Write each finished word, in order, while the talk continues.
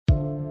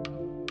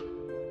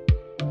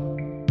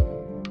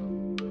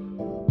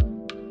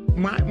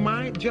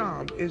My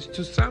job is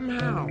to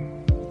somehow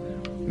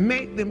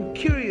make them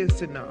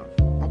curious enough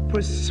or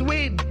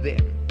persuade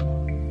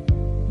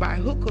them by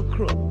hook or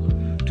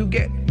crook to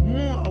get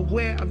more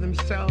aware of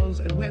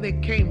themselves and where they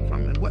came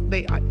from and what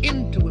they are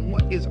into and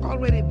what is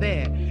already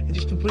there, and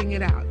just to bring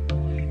it out.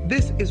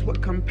 This is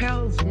what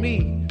compels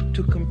me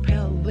to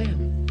compel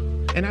them,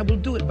 and I will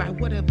do it by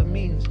whatever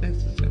means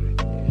necessary.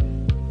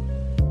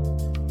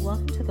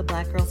 Welcome to the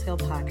Black Girls Heal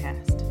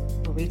podcast,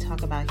 where we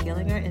talk about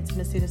healing our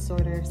intimacy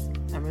disorders,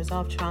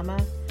 unresolved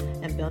trauma,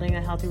 and building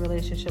a healthy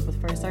relationship with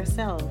first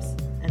ourselves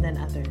and then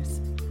others.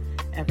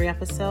 Every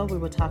episode, we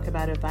will talk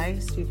about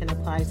advice you can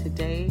apply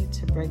today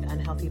to break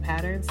unhealthy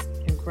patterns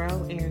and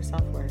grow in your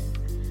self-worth.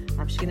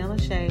 I'm Sheena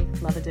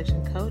Lachey, love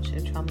addiction coach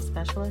and trauma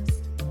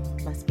specialist.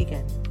 Let's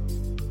begin.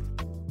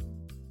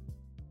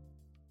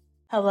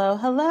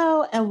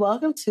 Hello, and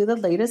welcome to the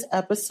latest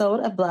episode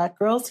of Black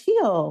Girls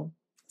Heal.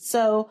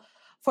 So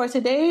for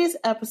today's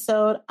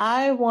episode,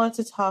 I want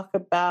to talk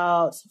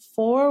about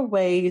 4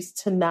 ways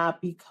to not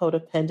be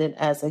codependent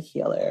as a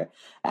healer.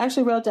 I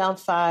actually wrote down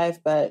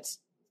 5, but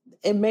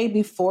it may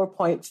be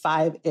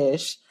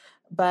 4.5-ish.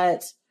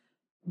 But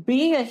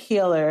being a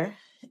healer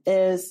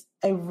is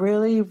a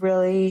really,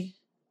 really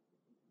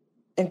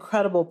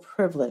incredible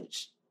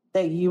privilege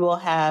that you will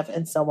have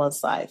in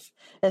someone's life.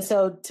 And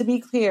so to be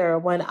clear,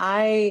 when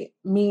I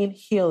mean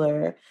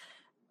healer,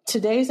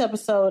 today's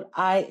episode,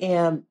 I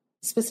am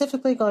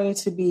specifically going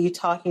to be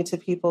talking to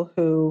people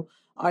who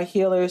are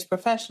healers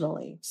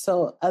professionally.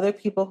 So other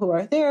people who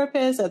are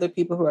therapists, other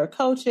people who are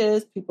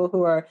coaches, people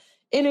who are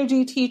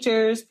energy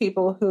teachers,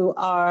 people who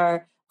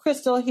are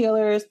crystal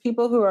healers,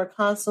 people who are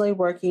constantly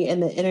working in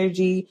the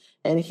energy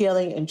and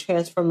healing and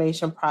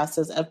transformation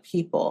process of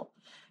people.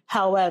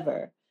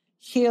 However,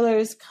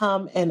 healers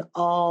come in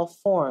all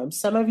forms.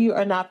 Some of you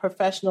are not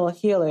professional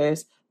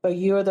healers, but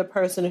you're the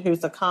person who's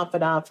the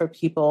confidant for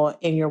people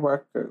in your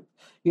work group.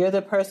 You're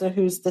the person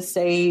who's the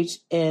sage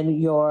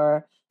in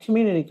your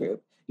community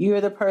group.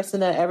 You're the person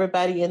that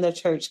everybody in the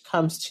church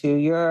comes to.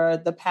 You're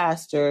the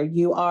pastor.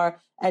 You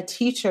are a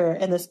teacher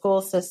in the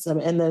school system,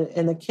 and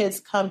the kids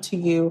come to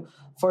you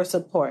for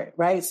support,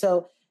 right?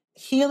 So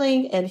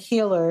healing and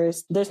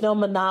healers, there's no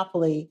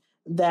monopoly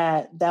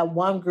that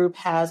one group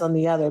has on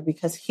the other,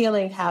 because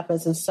healing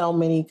happens in so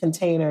many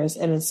containers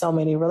and in so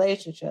many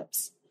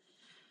relationships.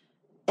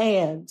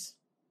 And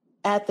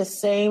at the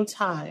same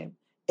time,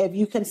 if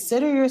you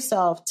consider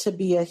yourself to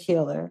be a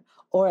healer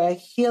or a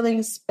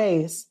healing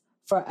space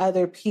for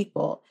other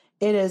people,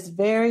 it is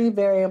very,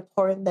 very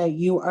important that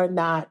you are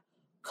not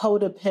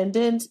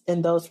codependent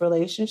in those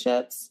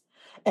relationships,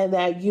 and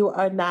that you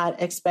are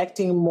not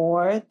expecting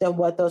more than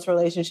what those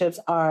relationships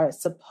are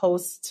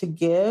supposed to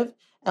give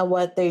and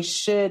what they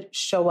should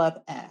show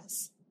up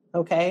as.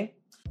 Okay?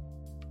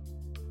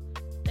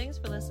 Thanks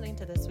for listening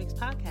to this week's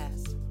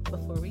podcast.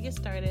 Before we get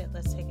started,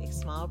 let's take a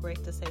small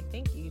break to say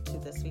thank you to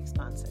this week's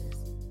sponsors.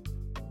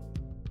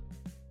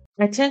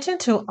 Attention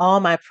to all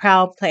my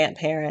proud plant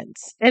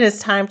parents. It is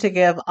time to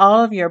give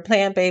all of your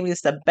plant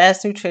babies the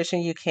best nutrition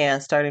you can,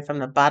 starting from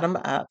the bottom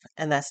up,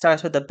 and that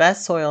starts with the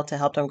best soil to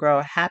help them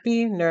grow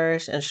happy,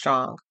 nourished, and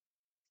strong.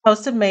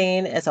 Coast of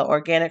Maine is an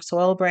organic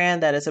soil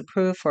brand that is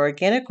approved for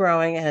organic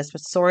growing and has been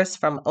sourced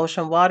from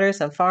ocean waters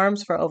and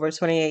farms for over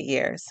 28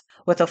 years.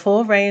 With a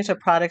full range of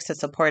products to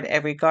support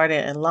every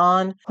garden and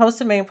lawn,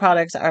 Coast of Maine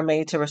products are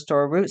made to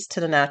restore roots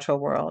to the natural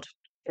world.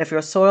 If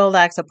your soil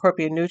lacks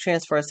appropriate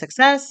nutrients for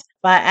success,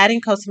 by adding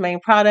Coast of Maine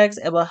products,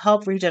 it will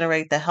help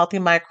regenerate the healthy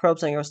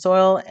microbes in your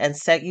soil and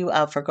set you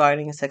up for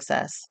gardening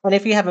success. And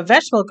if you have a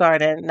vegetable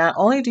garden, not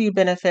only do you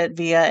benefit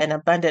via an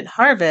abundant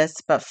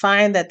harvest, but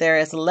find that there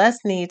is less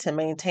need to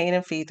maintain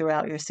and feed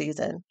throughout your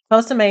season.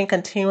 Coast of Maine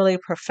continually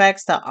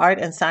perfects the art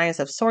and science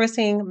of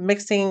sourcing,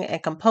 mixing,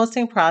 and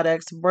composting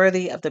products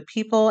worthy of the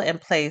people and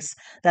place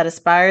that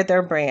inspired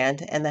their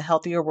brand and the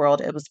healthier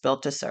world it was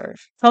built to serve.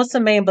 Coast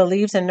of Maine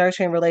believes in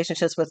nurturing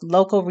relationships with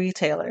local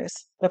retailers.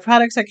 The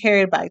products are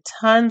carried by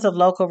tons of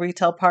local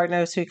retail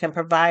partners who can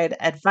provide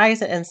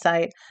advice and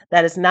insight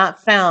that is not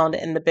found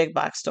in the big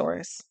box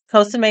stores.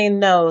 Coast of Maine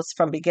knows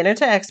from beginner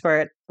to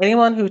expert,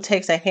 anyone who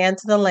takes a hand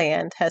to the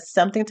land has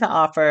something to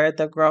offer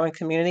the growing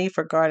community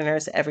for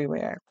gardeners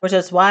everywhere, which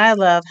is why I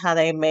love how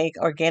they make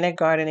organic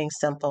gardening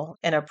simple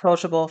and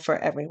approachable for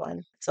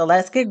everyone. So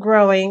let's get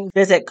growing.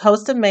 Visit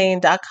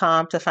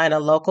coastofmaine.com to find a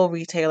local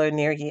retailer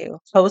near you.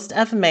 Coast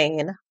of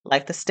Maine,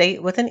 like the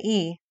state with an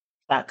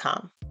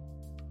E.com.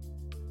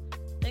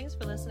 Thanks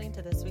for listening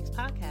to this week's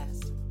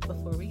podcast.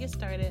 Before we get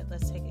started,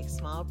 let's take a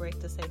small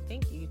break to say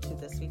thank you to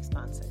this week's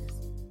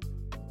sponsors.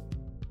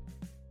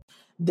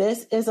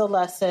 This is a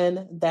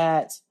lesson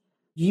that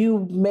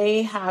you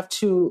may have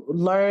to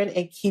learn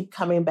and keep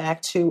coming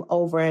back to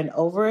over and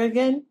over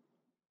again.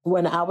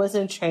 When I was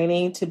in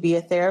training to be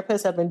a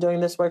therapist, I've been doing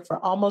this work for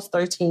almost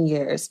 13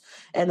 years.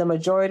 And the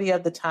majority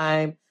of the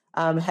time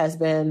has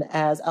been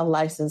as a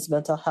licensed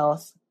mental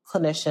health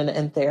clinician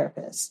and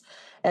therapist.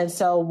 And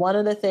so one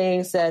of the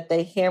things that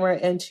they hammer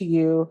into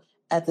you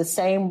at the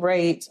same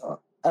rate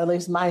at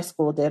least my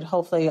school did,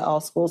 hopefully all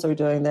schools are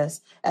doing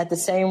this, at the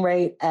same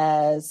rate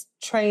as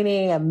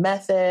training and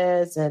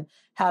methods and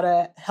how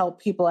to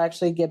help people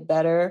actually get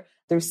better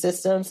through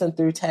systems and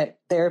through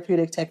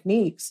therapeutic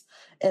techniques,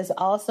 is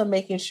also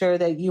making sure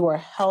that you are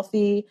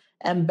healthy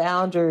and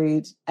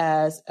boundaried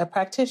as a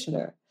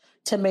practitioner,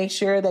 to make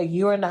sure that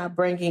you are not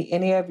bringing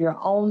any of your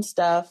own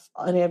stuff,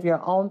 any of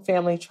your own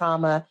family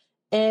trauma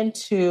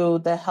into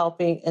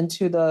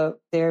the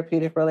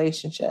therapeutic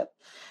relationship.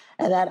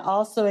 And that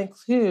also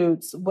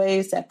includes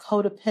ways that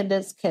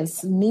codependence can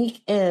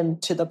sneak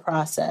into the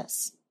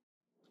process.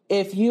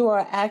 If you're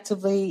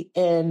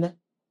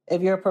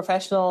a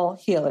professional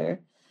healer,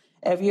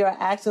 if you are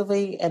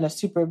actively in a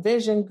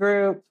supervision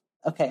group,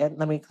 okay,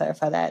 let me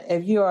clarify that.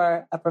 If you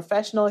are a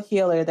professional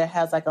healer that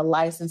has like a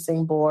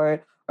licensing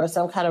board or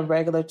some kind of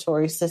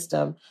regulatory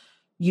system,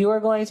 you are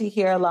going to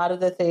hear a lot of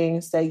the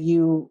things that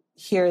you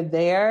hear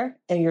there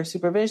in your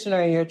supervision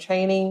or in your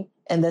training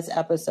in this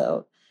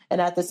episode. And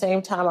at the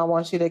same time, I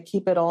want you to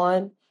keep it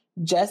on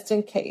just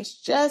in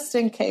case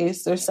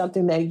there's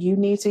something that you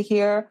need to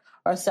hear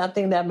or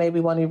something that maybe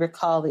one of your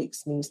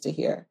colleagues needs to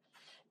hear.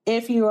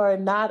 If you are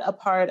not a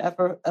part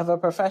of a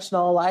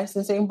professional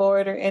licensing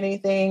board or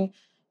anything,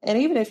 and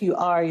even if you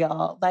are,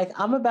 y'all, like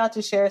I'm about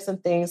to share some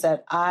things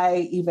that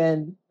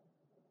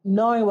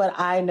knowing what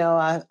I know,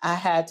 I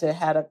had to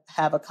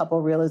have a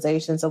couple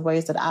realizations of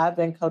ways that I've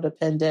been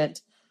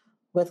codependent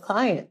with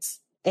clients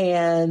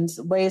and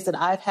ways that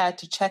I've had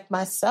to check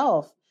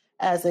myself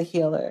as a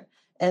healer.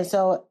 And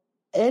so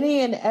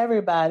any and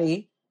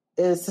everybody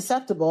is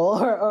susceptible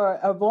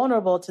or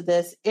vulnerable to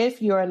this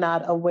if you're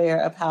not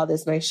aware of how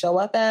this may show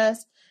up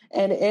as,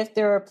 and if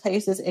there are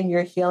places in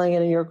your healing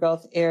and in your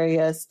growth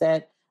areas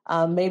that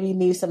maybe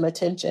need some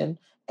attention.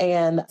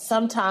 And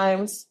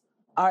sometimes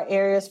our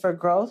areas for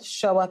growth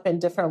show up in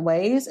different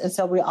ways. And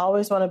so we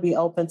always want to be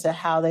open to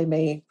how they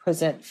may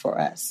present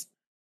for us.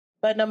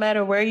 But no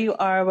matter where you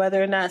are,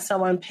 whether or not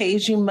someone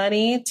pays you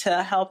money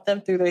to help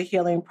them through their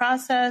healing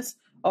process,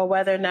 or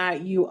whether or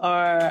not you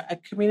are a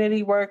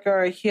community worker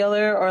or a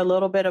healer or a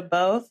little bit of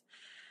both,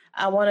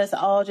 I want us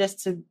all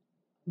just to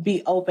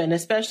be open,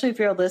 especially if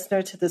you're a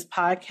listener to this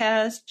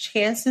podcast.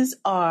 Chances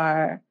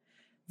are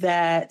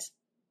that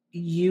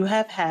you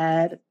have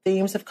had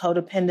themes of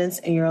codependence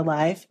in your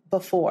life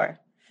before.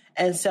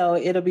 And so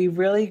it'll be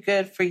really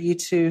good for you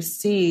to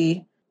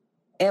see,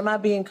 am I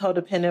being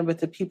codependent with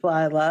the people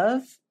I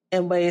love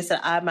in ways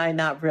that I might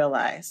not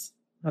realize?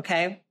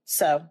 Okay,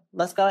 so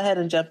let's go ahead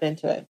and jump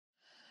into it.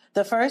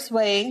 The first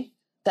way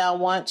that I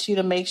want you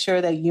to make sure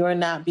that you're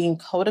not being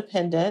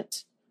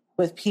codependent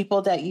with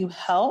people that you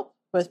help,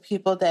 with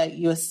people that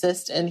you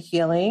assist in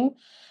healing,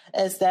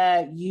 is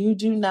that you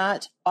do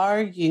not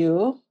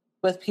argue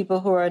with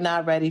people who are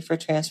not ready for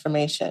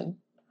transformation,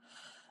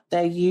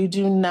 that you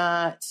do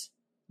not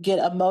get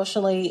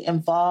emotionally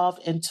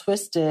involved and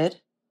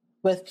twisted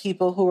with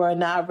people who are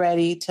not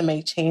ready to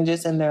make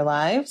changes in their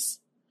lives,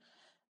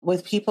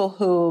 with people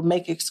who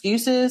make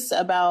excuses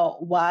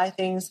about why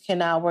things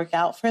cannot work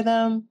out for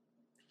them,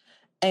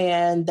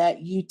 and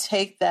that you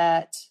take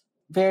that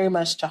very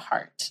much to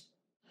heart.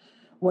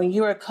 When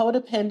you are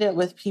codependent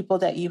with people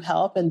that you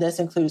help, and this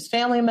includes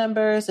family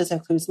members, this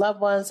includes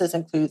loved ones, this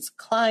includes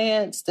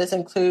clients, this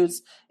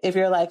includes if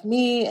you're like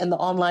me in the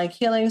online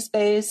healing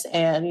space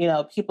and,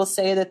 people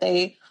say that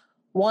they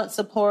want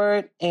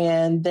support,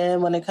 and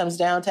then when it comes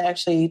down to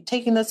actually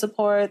taking the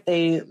support,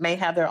 they may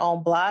have their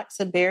own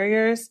blocks and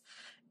barriers.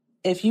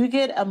 If you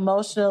get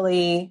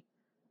emotionally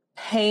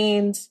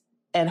pained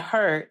and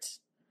hurt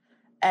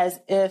as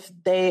if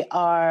they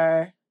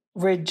are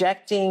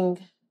rejecting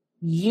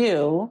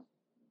you,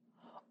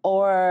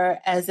 or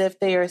as if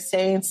they are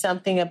saying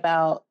something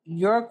about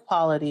your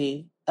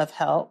quality of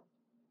help,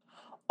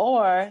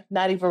 or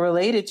not even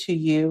related to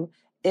you,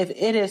 if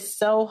it is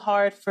so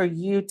hard for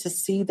you to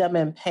see them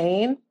in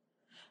pain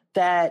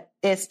that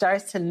it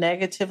starts to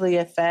negatively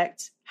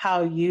affect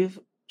how you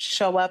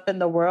show up in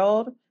the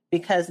world,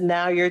 because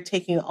now you're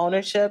taking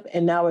ownership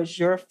and now it's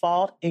your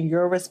fault and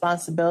your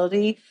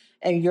responsibility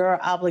and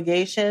your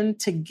obligation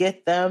to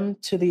get them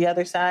to the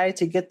other side,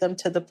 to get them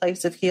to the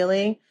place of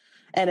healing.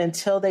 And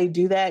until they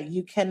do that,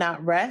 you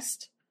cannot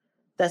rest.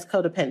 That's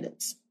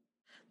codependence.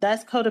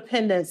 That's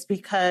codependence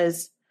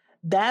because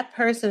that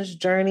person's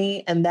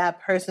journey and that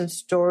person's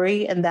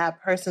story and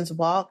that person's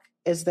walk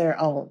is their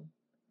own.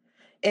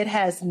 It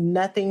has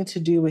nothing to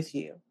do with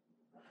you.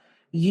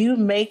 You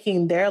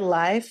making their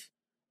life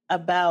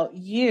about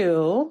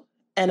you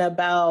and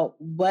about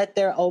what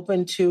they're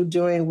open to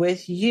doing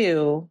with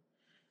you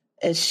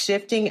is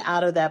shifting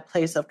out of that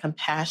place of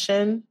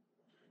compassion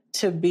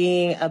to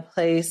being a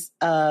place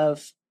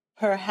of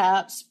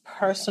perhaps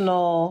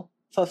personal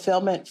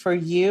fulfillment for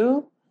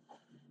you.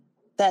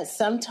 That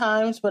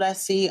sometimes what I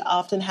see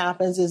often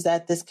happens is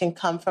that this can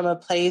come from a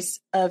place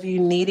of you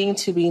needing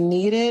to be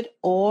needed,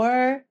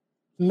 or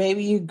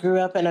maybe you grew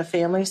up in a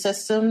family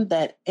system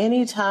that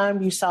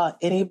anytime you saw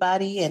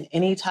anybody in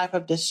any type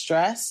of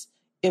distress,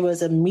 it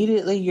was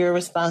immediately your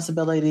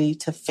responsibility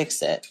to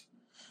fix it.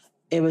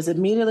 It was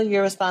immediately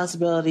your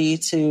responsibility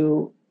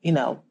to,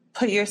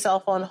 put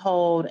yourself on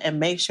hold and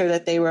make sure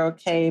that they were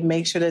okay,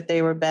 make sure that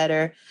they were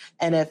better.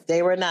 And if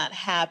they were not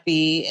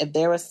happy, if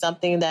there was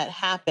something that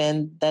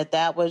happened,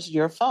 that was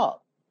your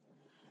fault.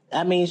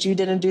 That means you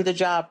didn't do the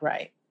job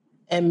right.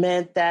 It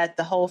meant that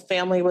the whole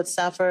family would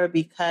suffer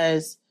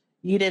because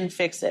you didn't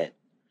fix it.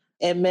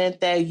 It meant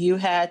that you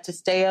had to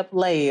stay up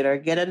late or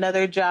get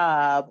another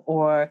job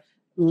or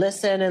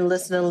listen and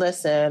listen and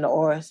listen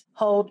or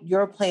hold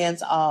your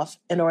plans off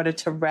in order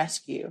to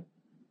rescue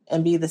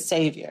and be the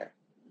savior.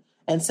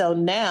 And so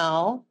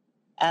now,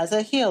 as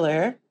a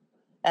healer,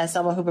 as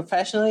someone who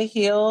professionally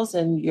heals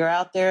and you're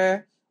out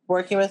there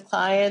working with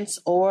clients,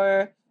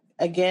 or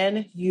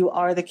again, you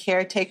are the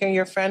caretaker in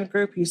your friend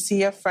group, you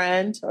see a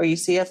friend or you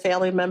see a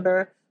family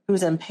member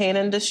who's in pain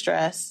and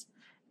distress,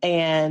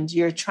 and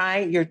you're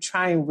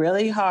trying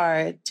really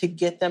hard to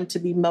get them to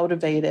be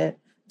motivated,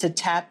 to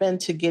tap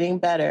into getting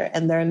better,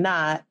 and they're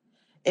not.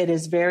 It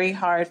is very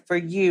hard for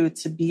you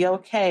to be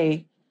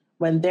okay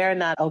when they're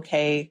not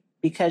okay,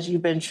 because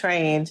you've been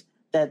trained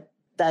that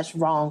that's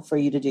wrong for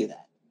you to do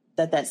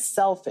that that's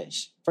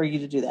selfish for you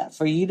to do that,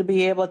 for you to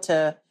be able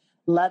to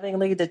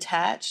lovingly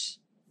detach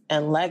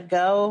and let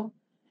go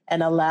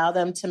and allow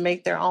them to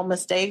make their own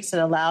mistakes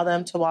and allow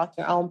them to walk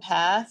their own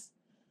path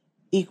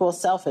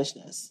equals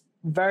selfishness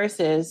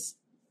versus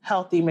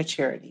healthy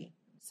maturity.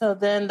 So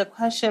then the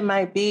question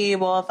might be,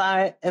 well,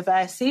 if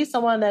I see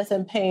someone that's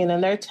in pain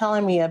and they're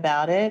telling me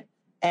about it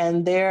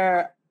and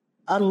they're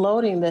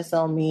unloading this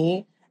on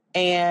me,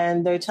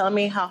 and they're telling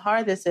me how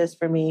hard this is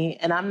for me,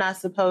 and I'm not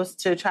supposed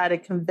to try to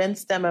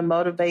convince them and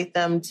motivate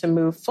them to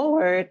move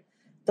forward,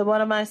 then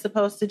what am I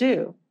supposed to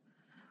do?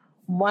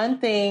 One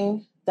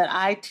thing that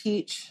I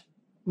teach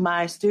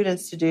my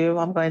students to do,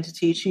 I'm going to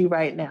teach you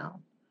right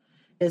now,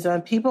 is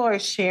when people are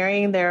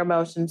sharing their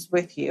emotions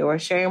with you or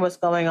sharing what's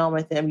going on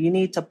with them, you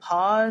need to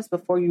pause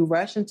before you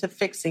rush into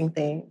fixing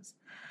things.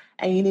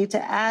 And you need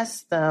to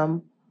ask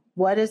them,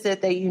 what is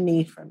it that you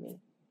need from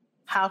me?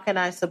 How can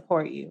I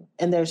support you?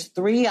 And there's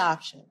 3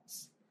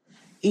 options.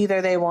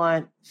 Either they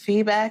want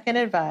feedback and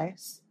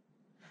advice,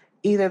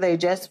 either they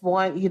just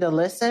want you to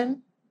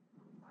listen,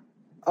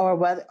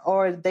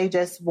 or they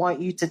just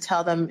want you to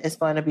tell them it's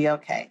going to be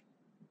okay.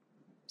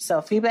 So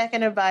feedback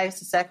and advice.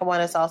 The second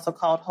one is also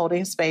called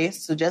holding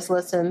space. So just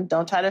listen.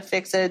 Don't try to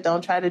fix it.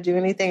 Don't try to do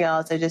anything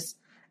else. I just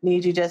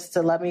need you just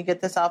to let me get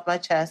this off my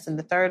chest. And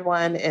the third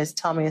one is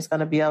tell me it's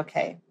going to be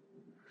okay.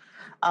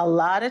 A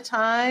lot of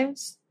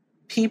times,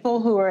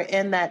 people who are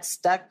in that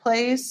stuck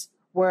place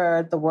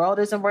where the world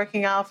isn't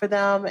working out for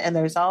them and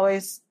there's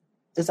always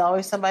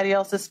somebody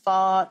else's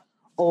fault,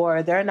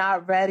 or they're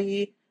not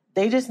ready,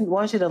 they just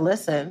want you to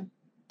listen.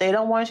 They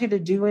don't want you to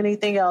do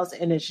anything else.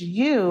 And it's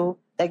you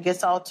that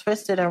gets all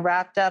twisted and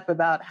wrapped up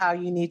about how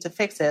you need to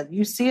fix it.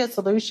 You see a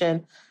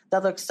solution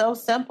that looks so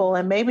simple,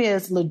 and maybe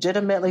it's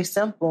legitimately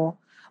simple,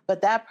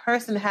 but that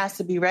person has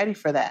to be ready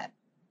for that.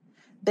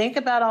 Think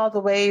about all the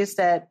ways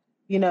that,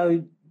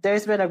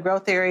 there's been a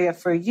growth area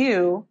for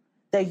you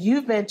that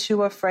you've been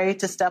too afraid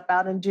to step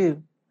out and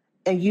do.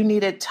 And you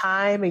needed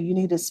time, and you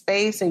needed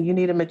space, and you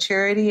needed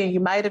maturity, and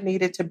you might have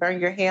needed to burn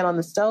your hand on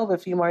the stove a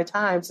few more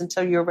times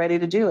until you're ready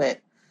to do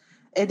it.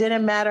 It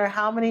didn't matter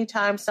how many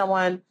times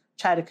someone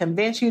tried to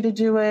convince you to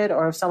do it,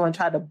 or if someone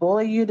tried to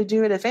bully you to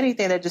do it. If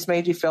anything, that just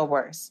made you feel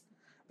worse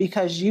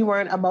because you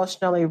weren't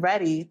emotionally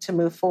ready to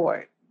move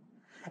forward.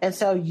 And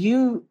so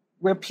you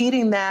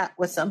repeating that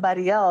with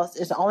somebody else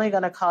is only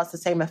going to cause the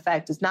same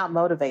effect. It's not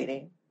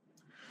motivating.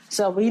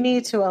 So we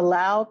need to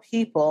allow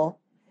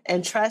people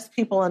and trust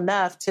people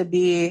enough to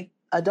be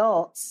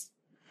adults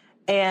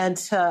and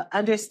to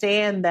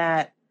understand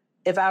that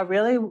if I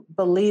really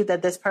believe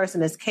that this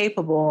person is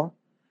capable,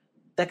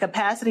 the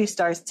capacity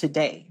starts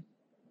today.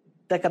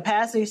 The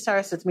capacity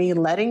starts with me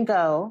letting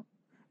go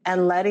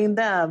and letting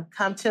them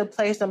come to a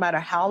place, no matter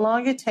how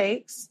long it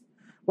takes,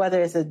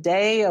 whether it's a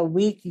day, a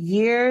week,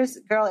 years,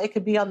 girl, it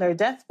could be on their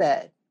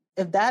deathbed.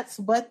 If that's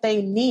what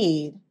they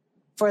need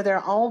for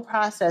their own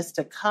process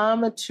to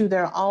come to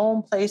their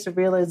own place of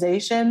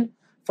realization,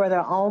 for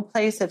their own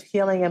place of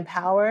healing and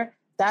power,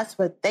 that's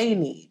what they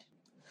need.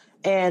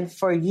 And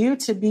for you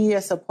to be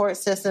a support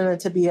system and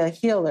to be a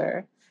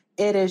healer,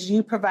 it is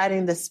you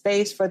providing the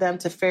space for them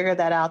to figure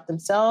that out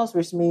themselves,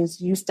 which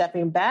means you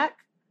stepping back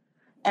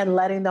and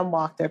letting them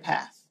walk their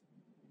path.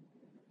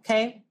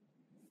 Okay?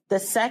 The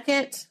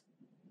second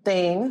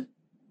thing,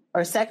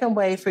 or second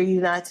way for you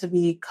not to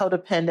be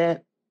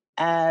codependent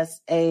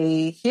as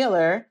a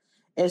healer,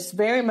 is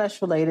very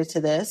much related to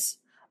this,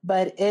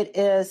 but it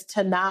is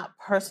to not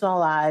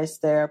personalize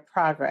their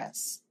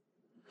progress.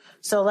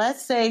 So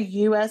let's say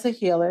you as a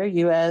healer,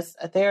 you as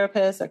a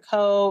therapist, a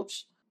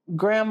coach,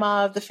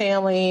 grandma of the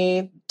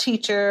family,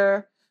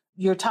 teacher,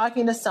 you're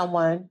talking to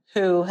someone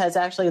who has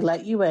actually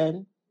let you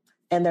in,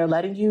 and they're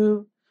letting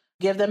you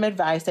give them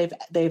advice.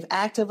 They've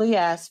actively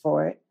asked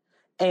for it,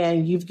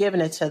 and you've given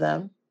it to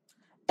them,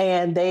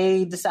 and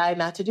they decide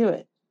not to do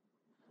it.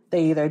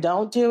 They either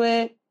don't do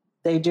it,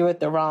 they do it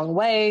the wrong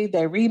way,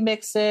 they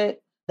remix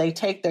it, they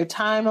take their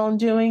time on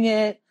doing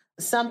it,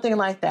 something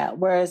like that,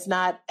 where it's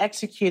not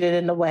executed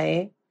in the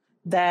way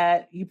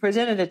that you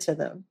presented it to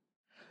them.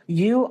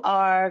 You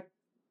are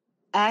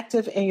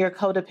active in your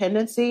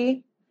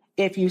codependency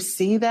if you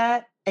see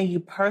that and you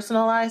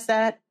personalize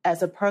that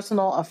as a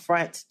personal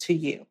affront to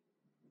you.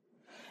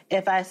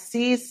 If I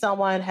see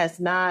someone has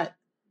not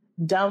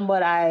done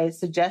what I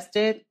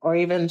suggested or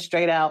even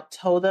straight out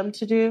told them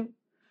to do,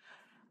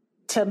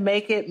 to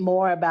make it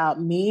more about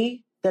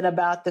me than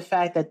about the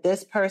fact that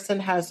this person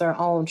has their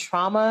own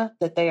trauma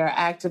that they are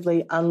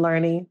actively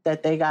unlearning,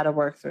 that they got to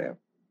work through.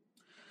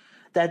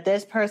 That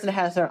this person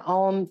has their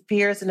own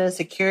fears and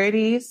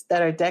insecurities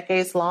that are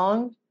decades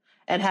long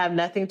and have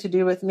nothing to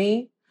do with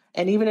me.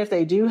 And even if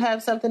they do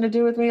have something to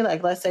do with me,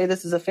 like let's say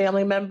this is a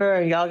family member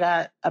and y'all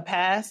got a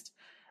past,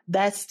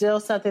 that's still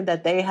something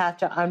that they have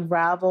to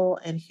unravel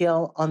and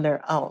heal on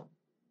their own.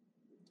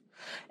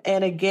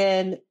 And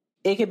again,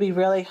 it can be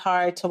really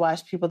hard to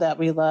watch people that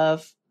we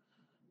love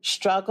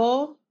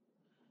struggle.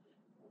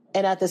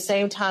 And at the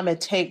same time,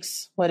 it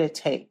takes what it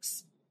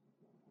takes.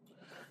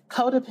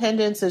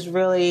 Codependence is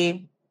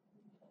really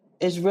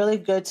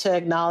good to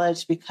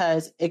acknowledge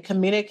because it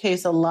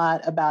communicates a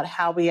lot about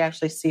how we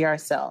actually see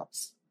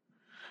ourselves.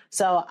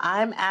 So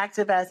I'm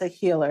active as a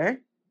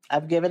healer.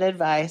 I've given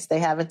advice. They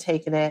haven't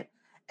taken it.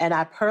 And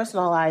I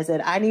personalize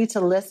it. I need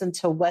to listen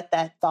to what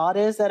that thought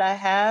is that I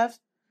have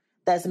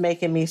that's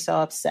making me so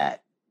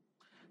upset.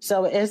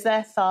 So is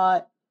that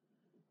thought,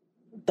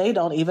 they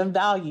don't even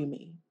value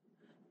me?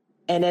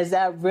 And is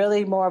that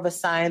really more of a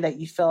sign that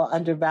you feel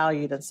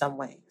undervalued in some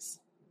ways?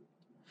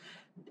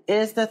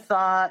 Is the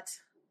thought,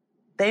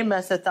 they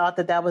must have thought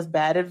that that was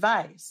bad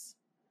advice?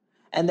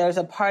 And there's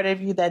a part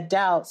of you that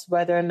doubts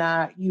whether or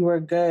not you are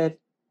good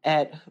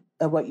at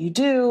what you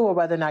do, or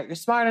whether or not you're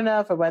smart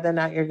enough, or whether or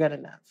not you're good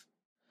enough.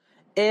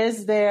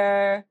 Is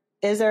there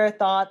a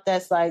thought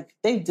that's like,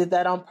 they did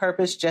that on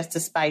purpose just to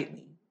spite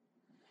me?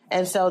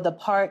 And so the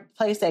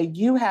place that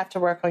you have to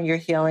work on your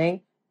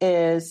healing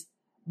is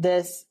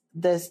this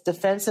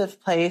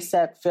defensive place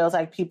that feels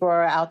like people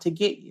are out to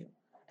get you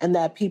and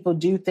that people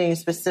do things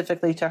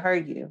specifically to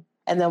hurt you.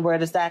 And then where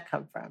does that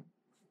come from,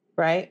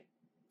 right?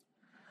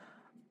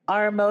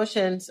 Our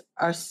emotions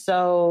are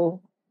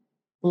so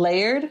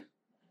layered,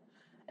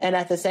 and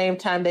at the same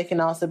time, they can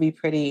also be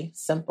pretty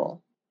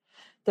simple.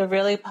 The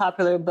really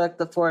popular book,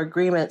 The 4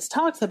 Agreements,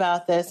 talks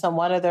about this on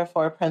one of their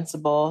 4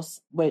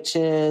 principles, which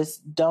is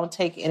don't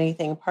take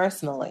anything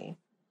personally.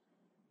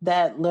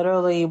 That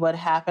literally what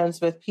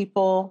happens with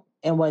people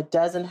and what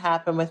doesn't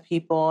happen with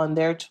people and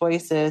their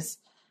choices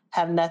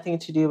have nothing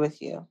to do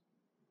with you.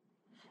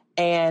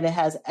 And it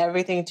has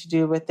everything to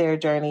do with their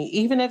journey.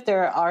 Even if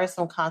there are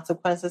some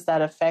consequences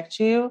that affect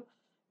you,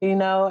 in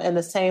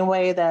the same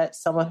way that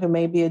someone who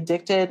may be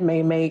addicted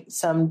may make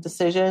some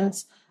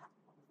decisions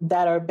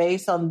that are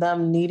based on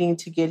them needing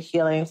to get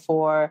healing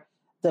for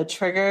the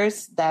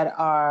triggers that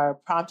are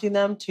prompting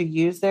them to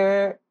use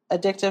their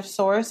addictive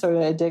source or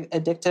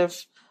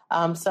addictive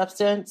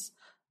substance,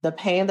 the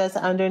pain that's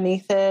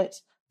underneath it,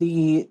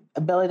 the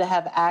ability to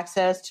have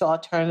access to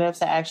alternatives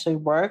that actually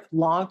work,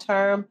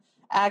 long-term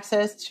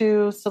access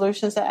to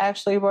solutions that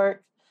actually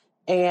work.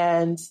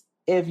 And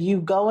if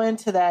you go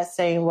into that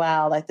saying,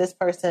 wow, like this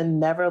person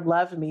never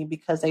loved me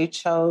because they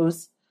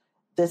chose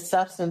this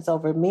substance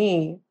over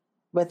me,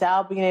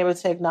 without being able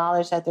to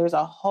acknowledge that there's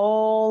a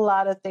whole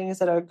lot of things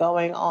that are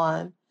going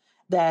on,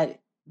 that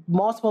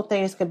multiple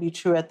things can be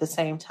true at the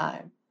same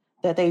time,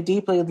 that they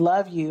deeply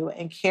love you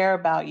and care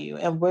about you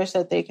and wish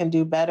that they can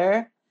do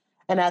better.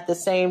 And at the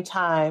same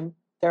time,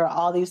 there are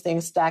all these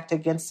things stacked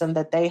against them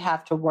that they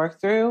have to work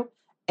through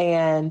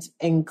and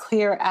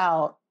clear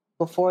out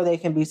before they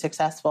can be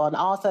successful. And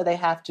also they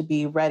have to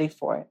be ready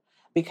for it,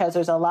 because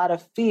there's a lot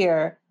of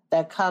fear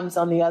that comes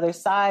on the other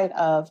side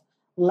of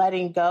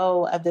letting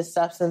go of this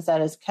substance that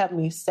has kept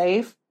me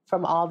safe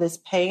from all this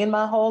pain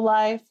my whole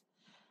life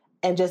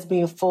and just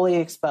being fully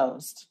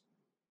exposed.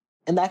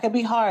 And that could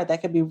be hard.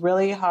 That could be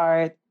really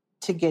hard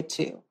to get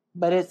to,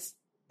 but it's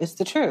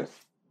the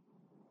truth.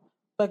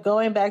 But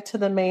going back to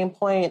the main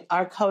point,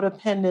 our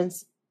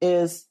codependence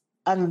is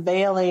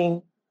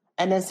unveiling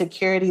an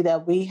insecurity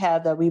that we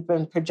have that we've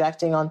been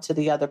projecting onto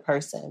the other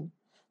person.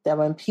 That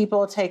when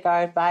people take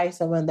our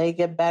advice and when they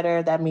get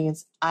better, that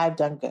means I've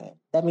done good.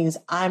 That means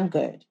I'm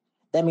good.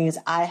 That means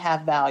I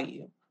have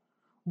value.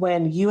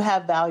 When you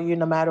have value,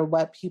 no matter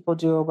what people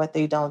do or what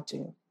they don't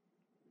do.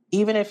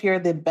 Even if you're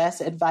the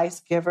best advice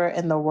giver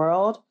in the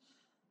world,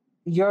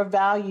 your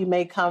value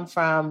may come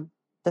from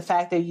the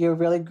fact that you're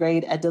really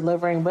great at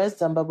delivering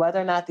wisdom, but whether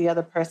or not the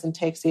other person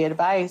takes the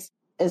advice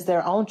is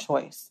their own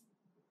choice.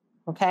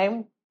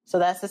 Okay? So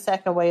that's the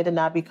second way to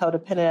not be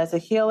codependent as a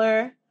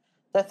healer.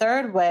 The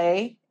third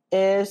way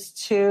is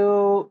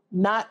to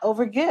not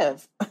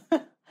overgive.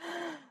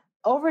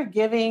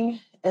 Overgiving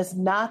is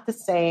not the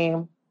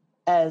same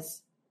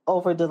as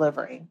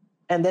over-delivering.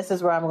 And this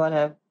is where I'm going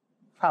to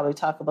probably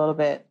talk a little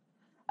bit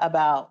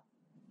about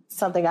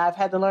something I've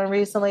had to learn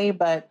recently,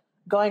 but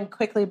going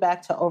quickly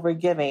back to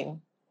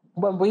overgiving.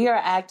 When we are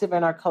active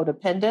in our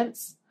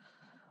codependence,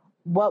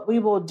 what we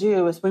will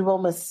do is we will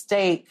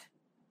mistake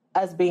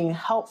us being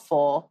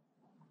helpful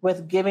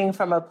with giving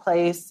from a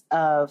place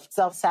of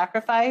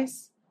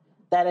self-sacrifice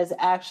that is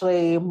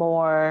actually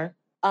more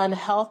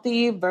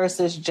unhealthy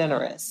versus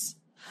generous.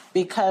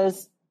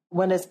 Because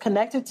when it's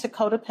connected to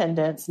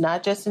codependence,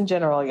 not just in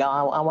general,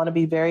 y'all, I want to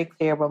be very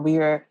clear when we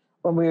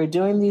are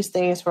doing these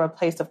things from a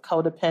place of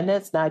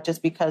codependence, not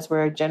just because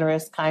we're a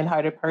generous,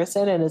 kind-hearted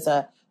person and it's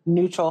a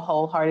neutral,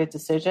 wholehearted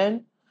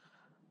decision.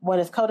 When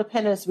it's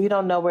codependence, we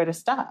don't know where to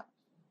stop.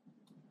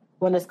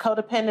 When it's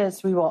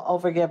codependence, we will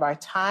overgive our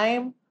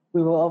time,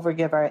 we will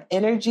overgive our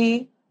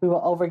energy, we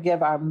will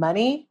overgive our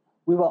money,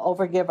 we will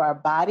overgive our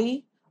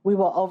body, we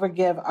will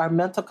overgive our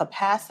mental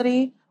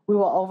capacity, we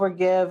will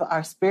overgive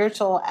our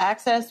spiritual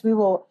access. We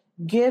will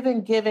give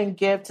and give and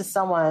give to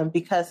someone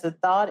because the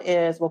thought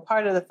is, well,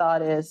 part of the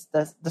thought is,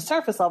 the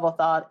surface level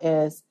thought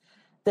is,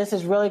 this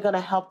is really going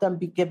to help them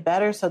get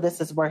better, so this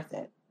is worth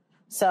it.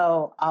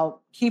 So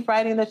I'll keep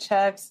writing the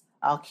checks,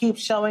 I'll keep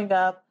showing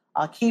up,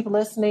 I'll keep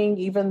listening,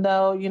 even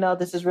though,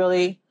 this is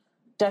really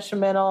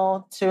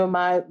detrimental to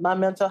my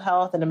mental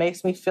health and it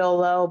makes me feel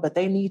low, but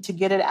they need to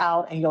get it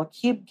out, and you'll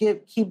keep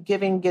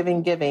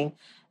giving,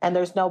 and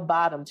there's no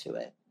bottom to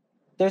it.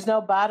 There's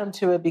no bottom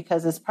to it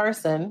because this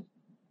person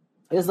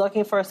is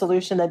looking for a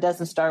solution that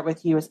doesn't start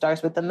with you. It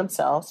starts with them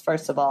themselves,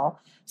 first of all.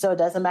 So it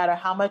doesn't matter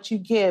how much you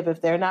give.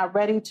 If they're not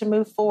ready to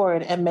move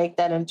forward and make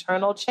that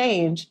internal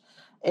change,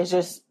 it's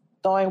just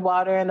throwing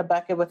water in a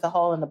bucket with a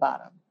hole in the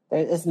bottom.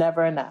 It's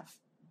never enough,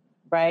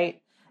 right?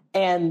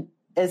 And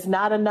it's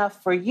not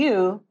enough for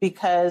you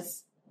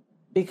because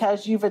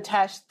you've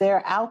attached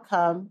their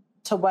outcome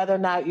to whether or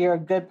not you're a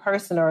good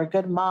person or a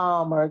good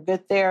mom or a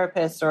good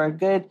therapist or a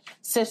good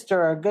sister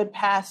or a good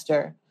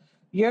pastor.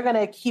 You're going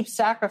to keep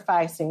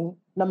sacrificing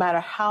no matter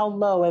how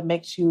low it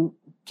makes you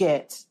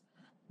get,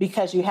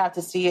 because you have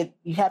to see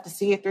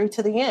it through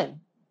to the end.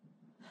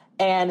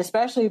 And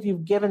especially if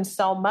you've given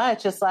so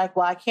much, it's like,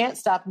 well, I can't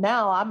stop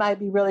now. I might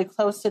be really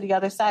close to the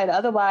other side.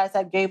 Otherwise,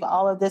 I gave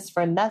all of this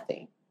for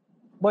nothing.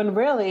 When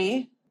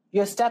really,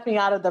 you're stepping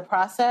out of the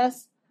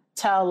process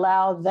to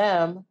allow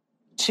them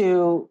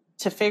to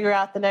figure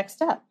out the next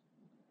step.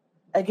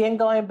 Again,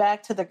 going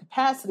back to the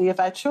capacity, if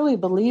I truly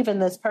believe in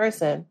this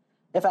person,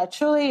 if I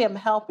truly am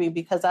helping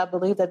because I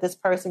believe that this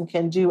person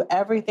can do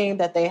everything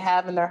that they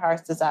have in their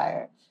heart's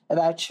desire, if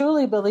I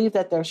truly believe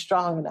that they're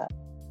strong enough.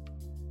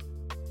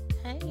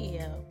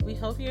 Hey, we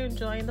hope you're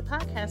enjoying the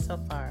podcast so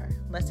far.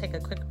 Let's take a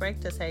quick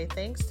break to say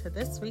thanks to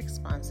this week's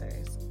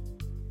sponsors.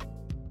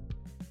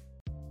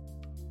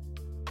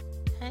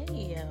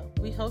 Hey,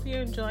 we hope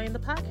you're enjoying the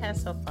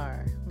podcast so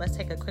far. Let's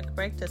take a quick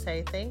break to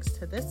say thanks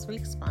to this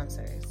week's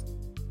sponsors.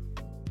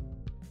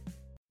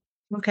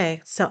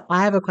 Okay, so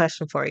I have a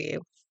question for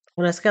you.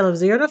 On a scale of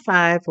 0 to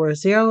 5, where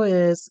 0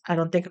 is I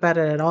don't think about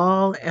it at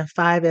all, and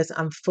 5 is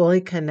I'm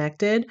fully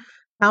connected,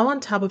 how on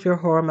top of your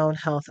hormone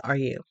health are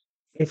you?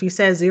 If you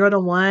said 0 to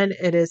 1,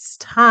 it is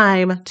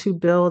time to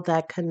build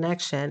that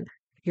connection.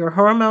 Your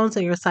hormones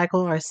and your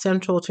cycle are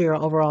central to your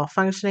overall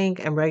functioning,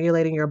 and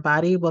regulating your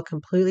body will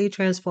completely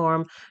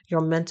transform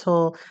your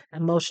mental,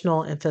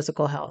 emotional, and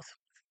physical health.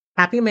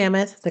 Happy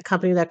Mammoth, the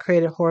company that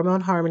created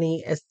Hormone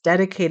Harmony, is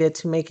dedicated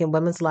to making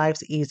women's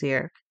lives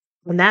easier.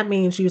 And that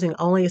means using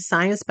only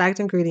science backed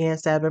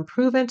ingredients that have been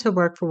proven to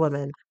work for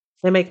women.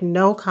 They make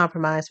no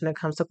compromise when it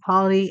comes to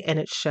quality, and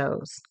it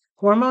shows.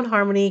 Hormone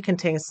Harmony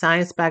contains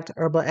science backed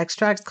herbal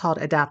extracts called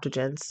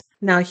adaptogens.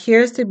 Now,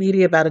 here's the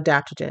beauty about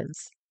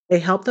adaptogens. They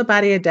help the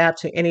body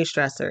adapt to any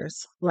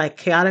stressors, like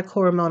chaotic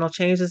hormonal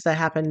changes that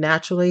happen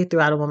naturally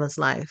throughout a woman's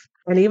life.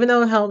 And even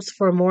though it helps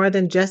for more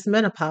than just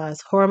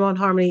menopause, Hormone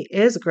Harmony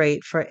is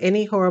great for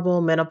any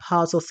horrible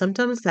menopausal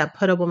symptoms that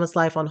put a woman's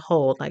life on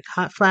hold, like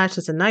hot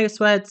flashes and night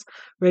sweats,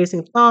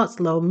 racing thoughts,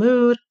 low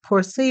mood,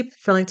 poor sleep,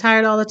 feeling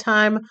tired all the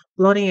time,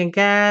 bloating and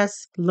gas,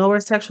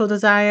 lower sexual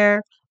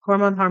desire.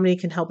 Hormone Harmony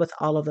can help with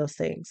all of those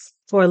things.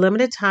 For a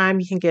limited time,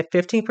 you can get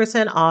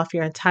 15% off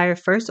your entire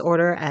first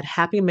order at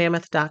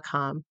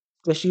happymammoth.com.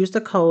 Just use the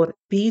code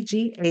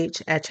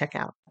BGH at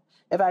checkout.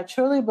 If I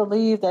truly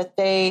believe that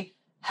they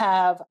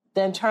have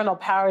the internal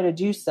power to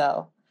do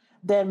so,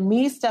 then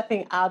me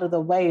stepping out of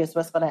the way is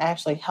what's going to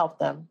actually help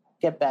them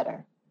get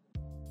better.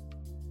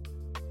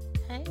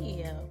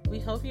 Hey, we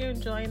hope you're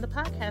enjoying the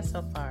podcast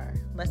so far.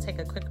 Let's take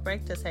a quick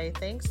break to say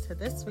thanks to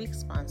this week's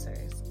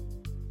sponsors.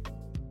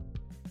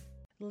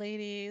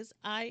 Ladies,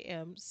 I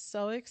am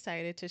so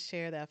excited to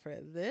share that for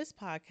this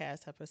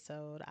podcast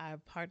episode,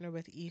 I've partnered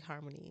with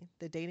eHarmony,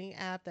 the dating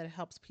app that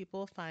helps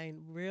people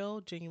find real,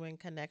 genuine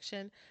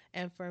connection.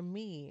 And for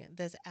me,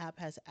 this app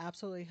has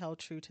absolutely held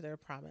true to their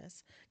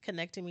promise,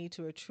 connecting me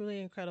to a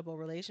truly incredible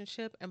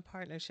relationship and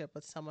partnership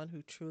with someone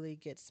who truly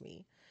gets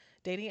me.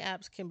 Dating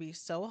apps can be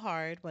so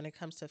hard when it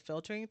comes to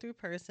filtering through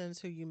persons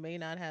who you may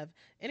not have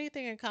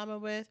anything in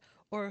common with,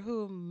 or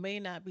who may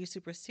not be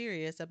super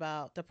serious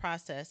about the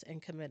process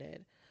and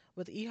committed.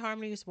 With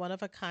eHarmony's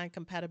one-of-a-kind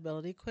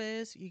compatibility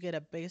quiz, you get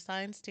a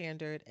baseline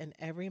standard in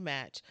every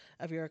match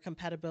of your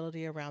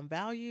compatibility around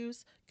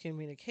values,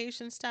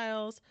 communication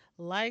styles,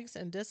 likes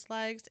and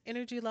dislikes,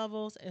 energy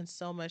levels, and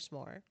so much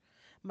more.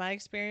 My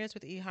experience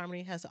with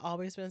eHarmony has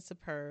always been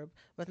superb,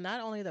 with not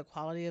only the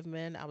quality of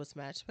men I was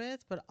matched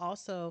with, but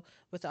also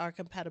with our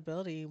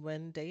compatibility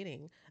when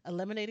dating,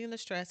 eliminating the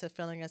stress of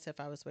feeling as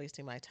if I was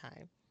wasting my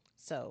time.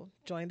 So,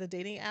 join the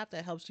dating app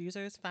that helps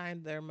users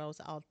find their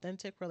most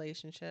authentic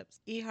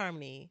relationships.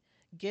 eHarmony,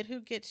 get who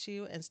gets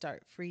you and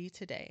start free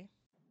today.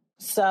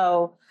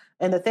 So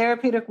in the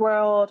therapeutic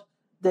world,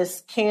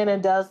 this can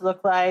and does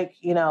look like,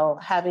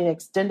 having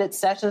extended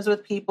sessions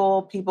with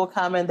people. People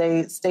come and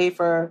they stay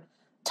for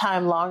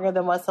time longer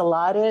than what's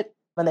allotted.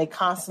 When they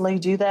constantly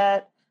do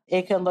that,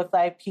 it can look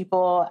like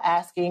people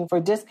asking for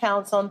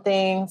discounts on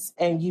things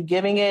and you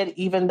giving it,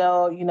 even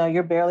though,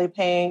 you're barely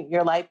paying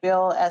your light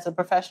bill as a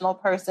professional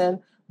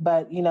person,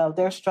 but,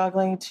 they're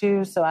struggling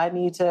too. So I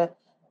need to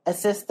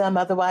assist them.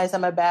 Otherwise,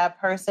 I'm a bad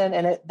person.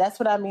 And that's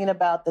what I mean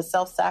about the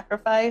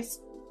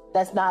self-sacrifice.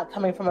 That's not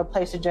coming from a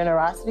place of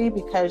generosity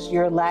because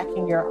you're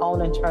lacking your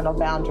own internal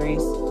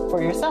boundaries for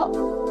yourself.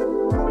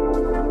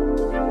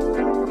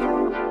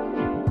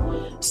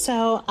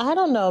 So I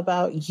don't know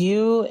about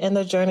you and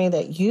the journey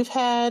that you've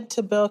had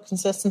to build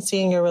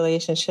consistency in your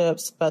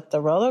relationships, but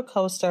the roller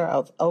coaster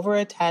of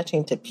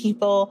over-attaching to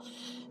people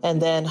and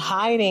then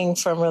hiding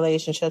from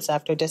relationships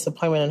after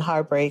disappointment and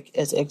heartbreak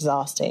is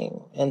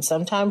exhausting. And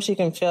sometimes you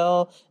can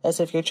feel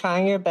as if you're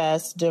trying your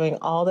best, doing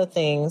all the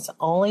things,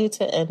 only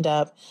to end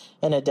up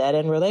in a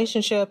dead-end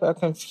relationship or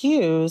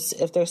confused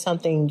if there's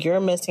something you're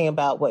missing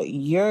about what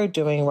you're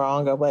doing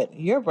wrong or what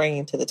you're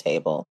bringing to the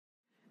table.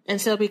 And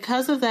so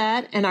because of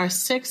that, in our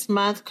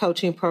 6-month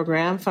coaching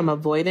program, From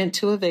Avoidant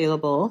to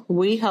Available,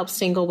 we help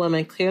single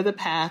women clear the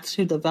path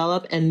to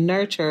develop and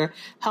nurture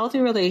healthy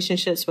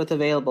relationships with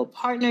available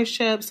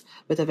partnerships,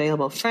 with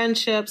available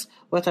friendships,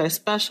 with our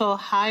special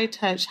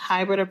high-touch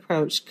hybrid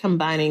approach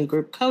combining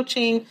group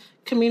coaching,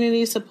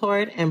 community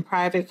support, and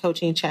private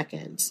coaching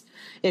check-ins.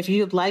 If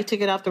you'd like to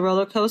get off the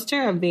roller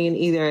coaster of being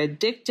either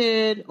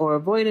addicted or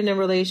avoidant in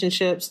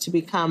relationships to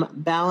become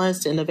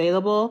balanced and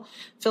available,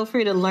 feel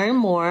free to learn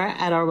more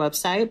at our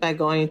website by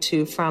going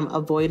to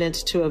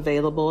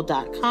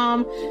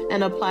FromAvoidantToAvailable.com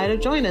and apply to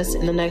join us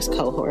in the next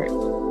cohort.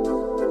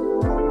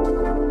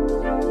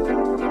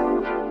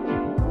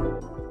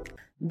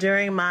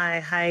 During my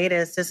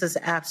hiatus, this is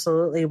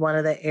absolutely one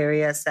of the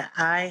areas that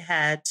I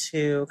had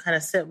to kind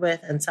of sit with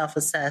and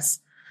self-assess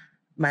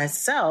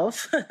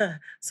myself,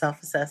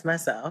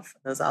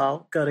 those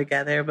all go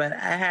together, but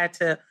I had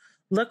to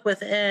look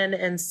within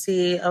and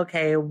see,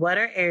 okay, what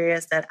are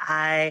areas that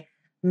I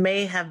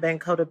may have been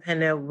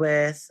codependent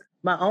with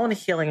my own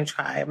healing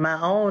tribe,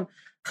 my own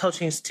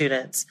coaching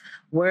students?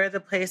 Where are the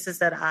places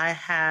that I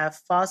have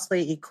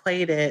falsely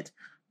equated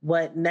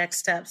what next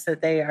steps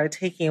that they are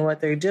taking, what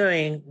they're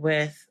doing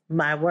with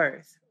my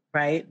worth,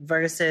 right?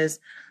 Versus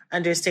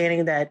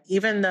understanding that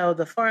even though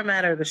the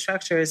format or the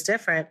structure is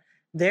different,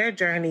 their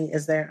journey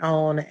is their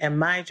own and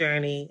my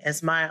journey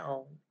is my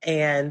own.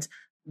 And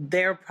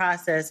their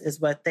process is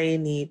what they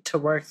need to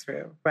work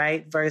through,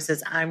 right?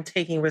 Versus I'm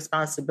taking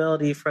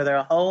responsibility for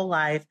their whole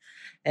life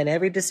and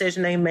every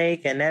decision they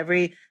make and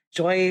every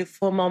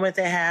joyful moment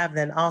they have,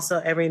 then also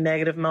every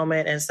negative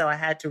moment. And so I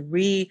had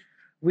to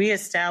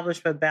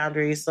reestablish what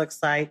boundaries looks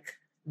like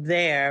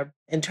there,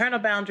 internal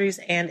boundaries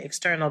and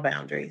external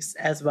boundaries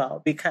as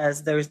well,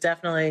 because there's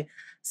definitely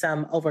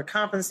some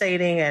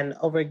overcompensating and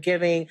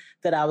overgiving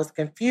that I was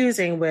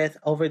confusing with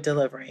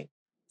over-delivering.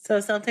 So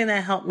something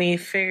that helped me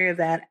figure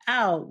that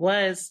out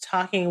was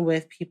talking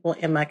with people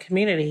in my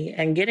community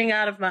and getting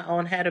out of my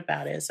own head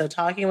about it. So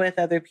talking with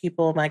other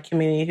people in my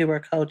community who were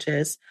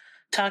coaches,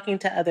 talking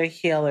to other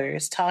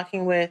healers,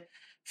 talking with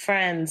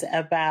friends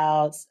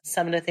about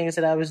some of the things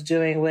that I was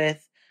doing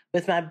with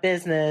my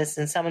business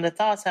and some of the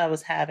thoughts I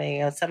was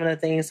having and some of the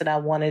things that I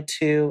wanted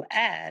to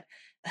add.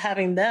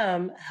 Having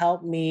them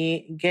help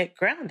me get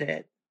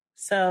grounded.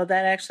 So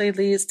that actually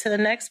leads to the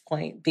next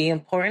point, the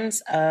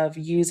importance of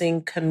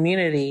using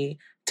community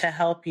to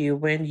help you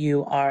when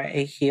you are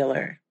a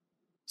healer.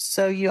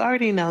 So you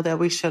already know that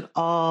we should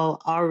all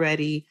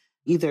already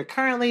either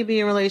currently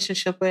be in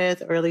relationship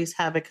with, or at least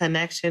have a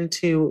connection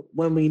to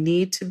when we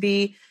need to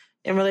be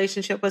in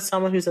relationship with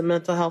someone who's a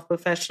mental health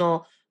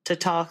professional to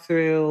talk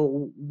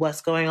through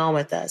what's going on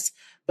with us.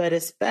 But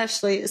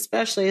especially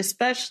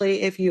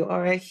if you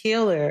are a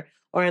healer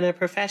or in a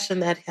profession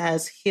that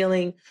has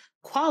healing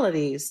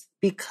qualities,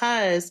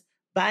 because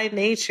by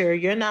nature,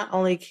 you're not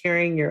only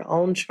carrying your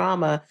own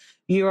trauma,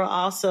 you are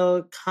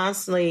also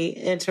constantly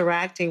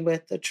interacting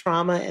with the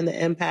trauma and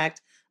the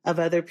impact of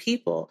other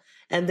people.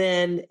 And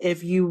then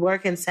if you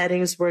work in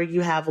settings where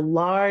you have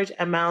large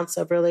amounts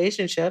of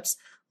relationships,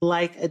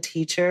 like a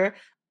teacher,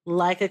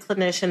 like a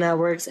clinician that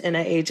works in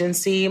an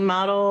agency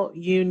model,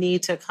 you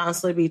need to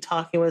constantly be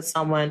talking with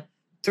someone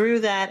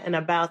through that and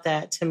about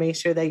that to make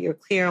sure that you're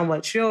clear on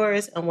what's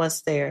yours and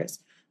what's theirs.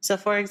 So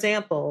for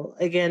example,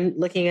 again,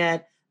 looking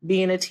at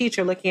being a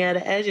teacher, looking at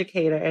an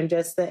educator and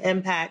just the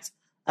impact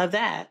of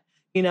that.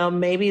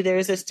 Maybe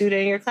there's a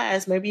student in your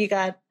class, maybe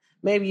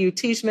you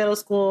teach middle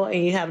school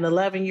and you have an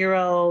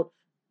 11-year-old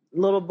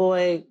little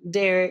boy,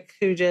 Derek,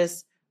 who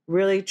just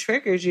really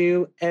triggers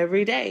you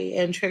every day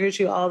and triggers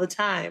you all the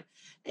time.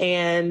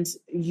 And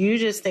you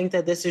just think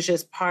that this is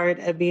just part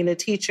of being a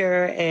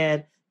teacher.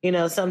 And,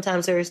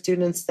 sometimes there are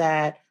students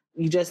that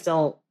you just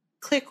don't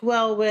click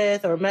well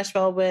with or mesh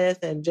well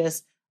with, and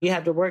just you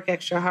have to work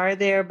extra hard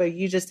there, but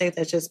you just think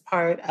that's just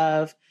part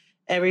of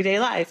everyday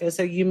life. And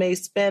so you may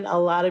spend a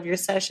lot of your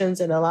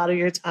sessions and a lot of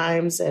your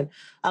times and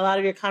a lot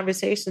of your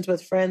conversations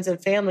with friends and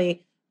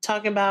family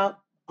talking about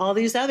all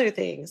these other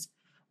things,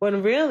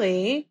 when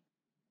really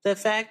the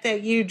fact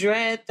that you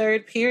dread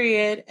third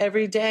period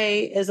every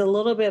day is a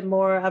little bit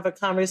more of a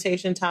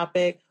conversation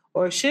topic,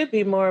 or should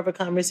be more of a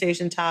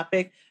conversation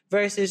topic,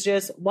 versus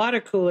just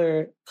water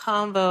cooler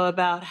convo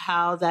about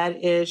how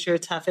that is your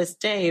toughest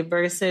day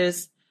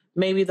versus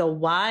maybe the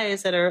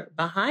whys that are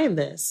behind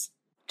this.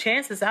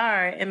 Chances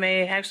are it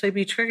may actually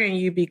be triggering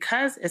you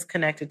because it's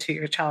connected to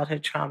your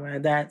childhood trauma,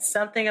 that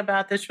something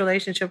about this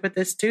relationship with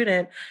this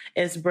student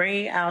is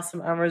bringing out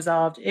some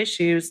unresolved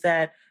issues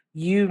that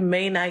you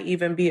may not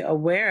even be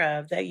aware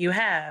of that you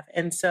have.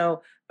 And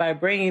so by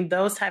bringing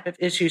those type of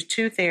issues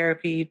to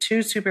therapy,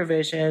 to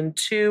supervision,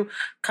 to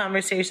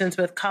conversations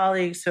with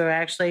colleagues who are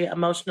actually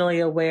emotionally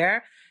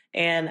aware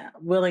and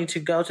willing to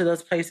go to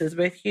those places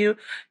with you,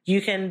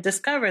 you can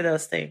discover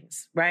those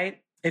things,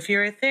 right? If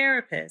you're a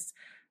therapist,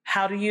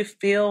 how do you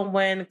feel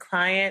when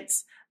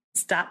clients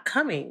stop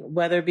coming,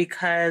 whether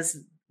because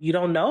you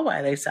don't know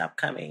why they stop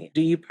coming?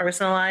 Do you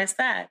personalize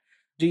that?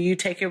 Do you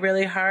take it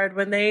really hard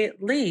when they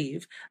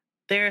leave?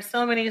 There are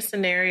so many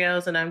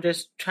scenarios, and I'm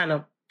just trying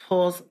to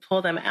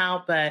pull them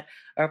out,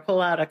 or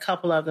pull out a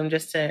couple of them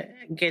just to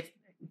get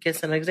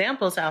some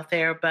examples out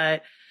there.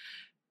 But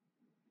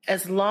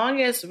as long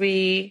as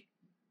we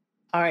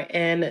are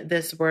in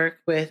this work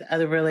with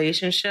other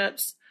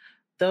relationships,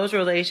 those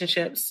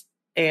relationships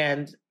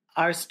and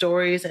our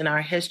stories and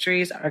our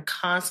histories are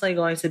constantly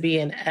going to be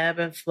in ebb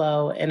and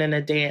flow and in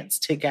a dance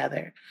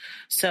together.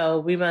 So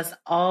we must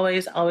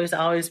always, always,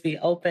 always be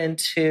open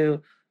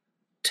to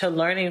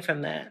learning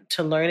from that,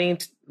 to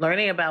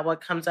learning about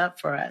what comes up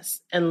for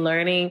us, and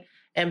learning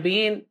and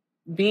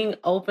being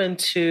open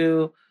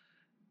to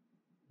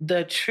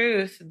the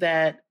truth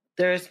that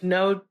there's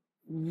no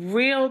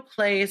real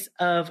place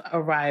of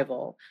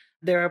arrival.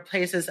 There are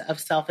places of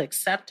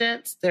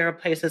self-acceptance. There are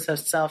places of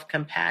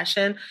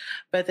self-compassion,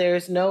 but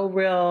there's no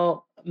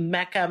real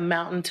Mecca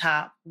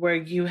mountaintop where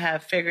you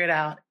have figured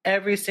out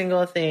every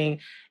single thing,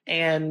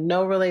 and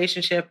no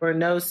relationship or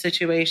no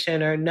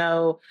situation or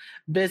no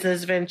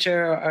business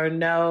venture or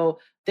no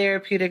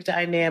therapeutic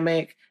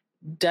dynamic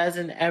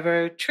doesn't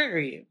ever trigger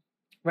you,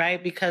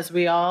 right? Because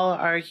we all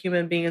are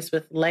human beings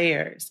with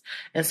layers.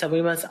 And so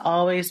we must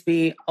always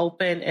be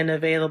open and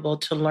available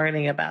to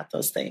learning about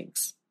those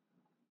things.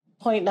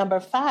 Point number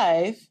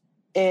 5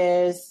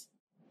 is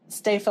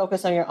stay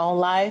focused on your own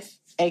life,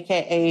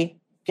 AKA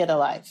get a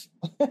life.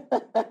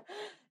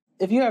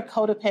 If you are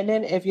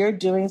codependent, if you're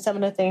doing some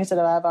of the things that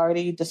I've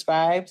already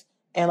described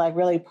and like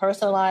really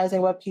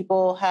personalizing what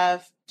people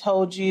have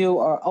told you,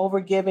 or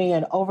overgiving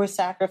and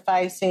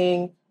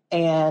over-sacrificing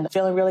and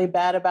feeling really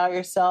bad about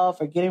yourself,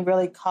 or getting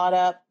really caught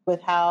up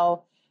with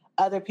how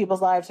other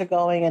people's lives are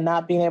going and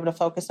not being able to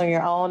focus on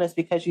your own, is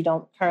because you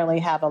don't currently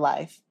have a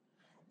life.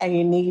 And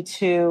you need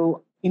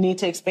to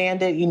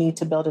expand it. You need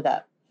to build it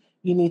up.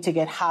 You need to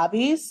get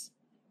hobbies.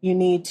 You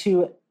need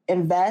to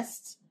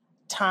invest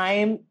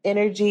time,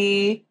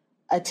 energy,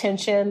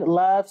 attention,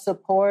 love,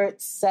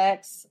 support,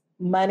 sex,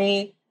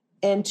 money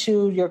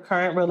into your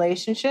current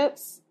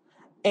relationships,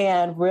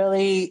 and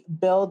really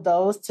build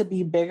those to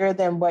be bigger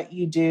than what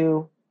you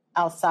do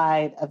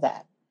outside of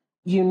that.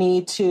 You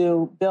need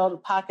to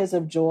build pockets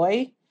of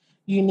joy.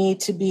 You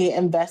need to be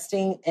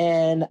investing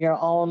in your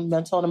own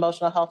mental and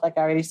emotional health, like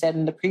I already said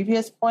in the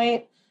previous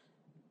point.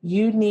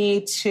 You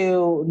need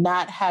to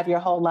not have your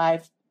whole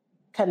life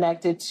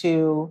connected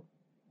to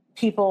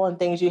people and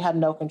things you have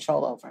no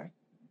control over,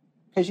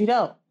 because you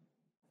don't.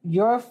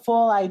 Your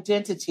full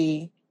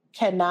identity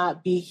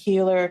cannot be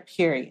healer,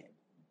 period.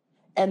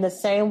 In the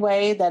same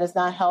way that it's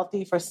not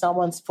healthy for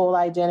someone's full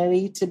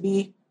identity to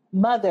be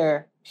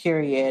mother,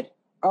 period,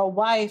 or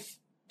wife,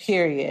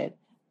 period,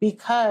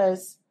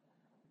 because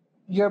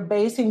you're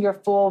basing your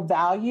full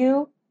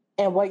value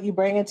and what you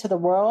bring into the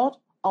world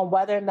on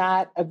whether or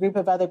not a group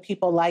of other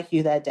people like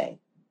you that day,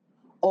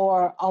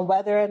 or on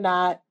whether or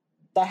not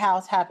the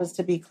house happens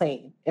to be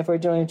clean, if we're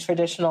doing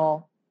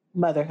traditional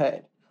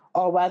motherhood,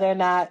 or whether or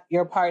not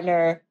your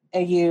partner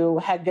and you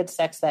had good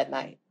sex that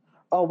night,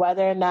 or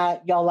whether or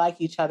not y'all like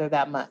each other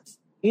that month.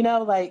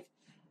 Like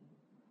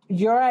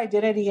your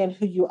identity and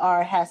who you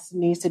are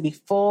needs to be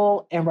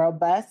full and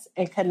robust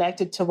and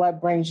connected to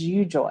what brings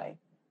you joy,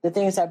 the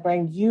things that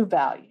bring you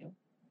value,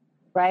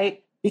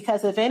 right?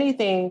 Because if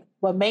anything,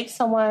 what makes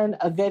someone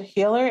a good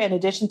healer, in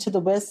addition to the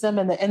wisdom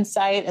and the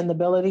insight and the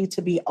ability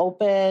to be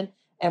open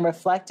and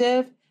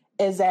reflective,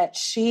 is that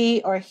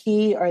she or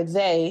he or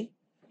they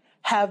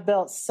have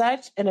built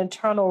such an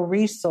internal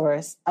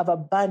resource of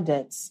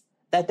abundance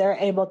that they're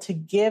able to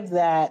give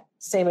that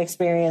same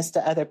experience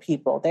to other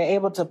people. They're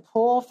able to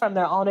pull from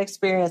their own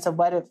experience of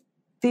what it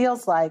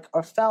feels like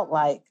or felt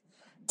like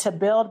to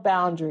build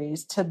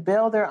boundaries, to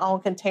build their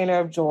own container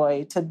of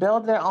joy, to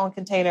build their own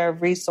container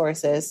of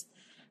resources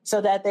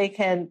so that they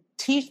can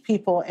teach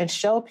people and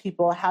show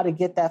people how to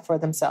get that for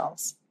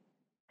themselves.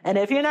 And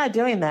if you're not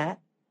doing that,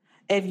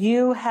 if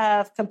you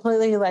have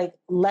completely like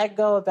let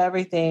go of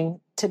everything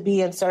to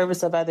be in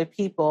service of other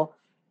people,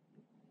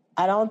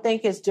 I don't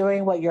think it's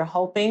doing what you're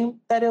hoping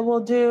that it will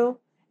do.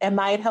 It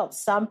might help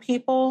some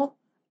people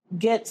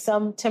get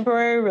some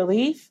temporary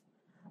relief,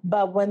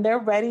 but when they're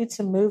ready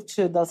to move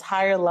to those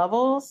higher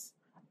levels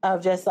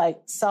of just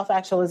like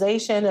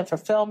self-actualization and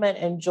fulfillment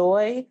and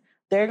joy,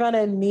 they're going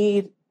to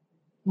need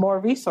more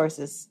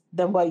resources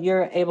than what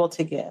you're able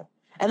to give.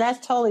 And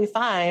that's totally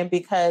fine,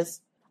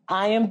 because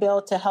I am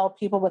built to help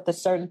people with a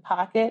certain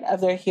pocket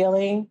of their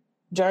healing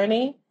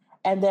journey.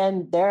 And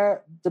then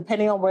they're,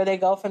 depending on where they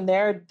go from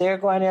there, they're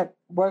going to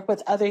work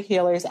with other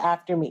healers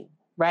after me,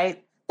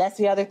 right? That's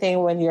the other thing.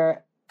 When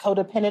you're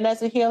codependent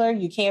as a healer,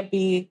 you can't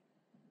be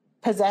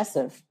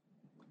possessive.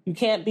 You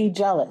can't be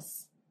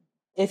jealous.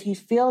 If you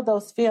feel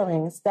those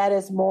feelings, that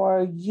is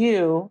more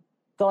you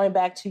going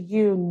back to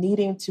you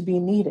needing to be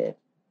needed.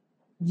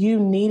 You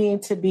needing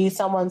to be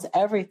someone's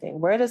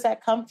everything. Where does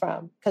that come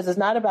from? Because it's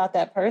not about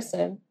that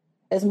person.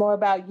 It's more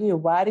about you.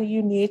 Why do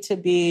you need to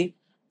be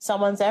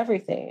someone's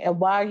everything? And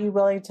why are you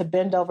willing to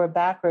bend over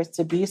backwards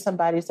to be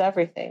somebody's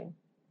everything?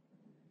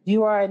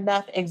 You are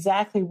enough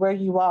exactly where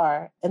you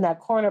are in that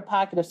corner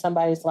pocket of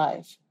somebody's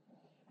life.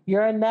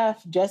 You're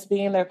enough just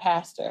being their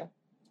pastor,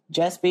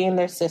 just being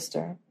their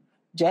sister,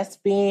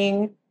 just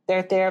being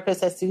their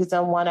therapist that sees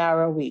them 1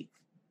 hour a week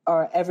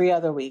or every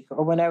other week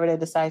or whenever they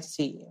decide to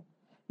see you.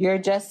 You're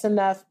just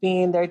enough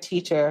being their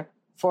teacher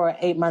for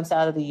 8 months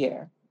out of the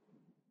year.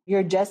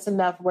 You're just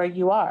enough where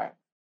you are.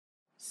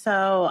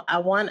 So I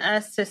want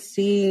us to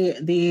see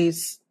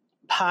these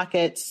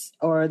pockets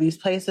or these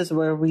places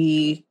where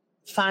we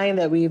find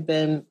that we've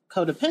been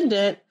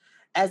codependent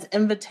as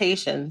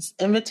invitations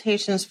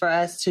for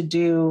us to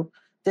do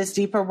this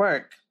deeper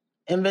work,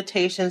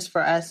 invitations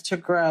for us to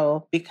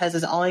grow, because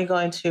it's only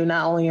going to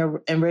not only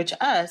enrich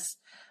us,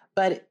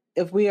 but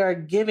if we are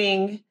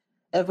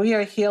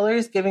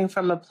healers giving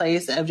from a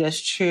place of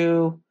just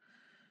true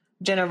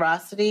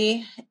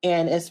generosity,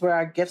 and it's where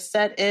our gift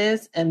set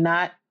is and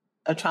not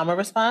a trauma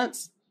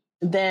response,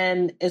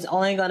 then it's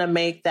only going to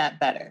make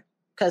that better.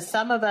 Because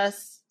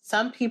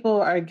some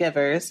people are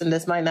givers, and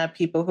this might not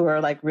be people who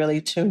are like really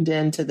tuned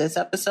into this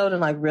episode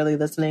and like really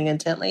listening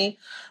intently,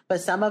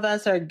 but some of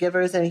us are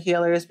givers and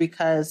healers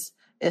because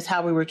it's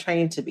how we were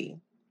trained to be.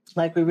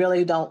 Like, we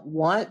really don't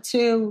want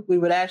to. We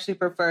would actually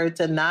prefer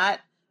to not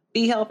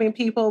be helping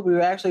people. We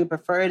would actually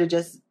prefer to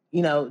just,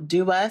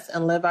 do us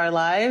and live our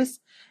lives.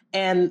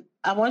 And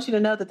I want you to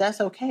know that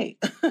that's okay.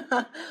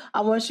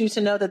 I want you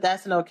to know that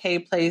that's an okay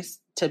place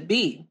to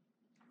be.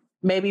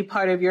 Maybe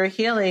part of your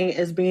healing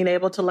is being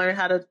able to learn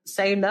how to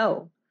say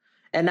no,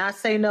 and not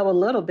say no a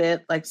little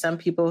bit, like some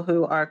people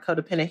who are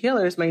codependent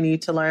healers may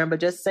need to learn, but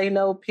just say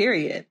no,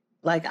 period.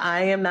 Like,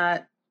 I am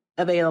not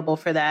available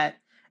for that,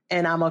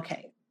 and I'm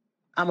okay.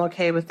 I'm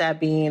okay with that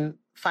being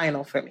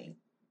final for me.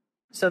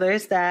 So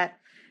there's that.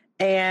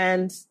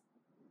 And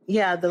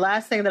yeah, the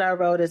last thing that I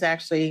wrote is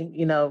actually,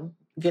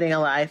 getting a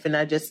life. And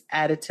I just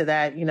added to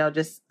that,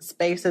 just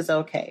space is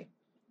okay.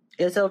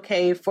 It's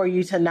okay for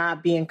you to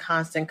not be in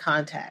constant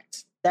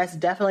contact. That's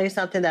definitely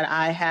something that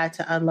I had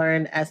to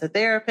unlearn as a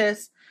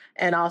therapist,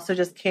 and also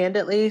just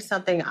candidly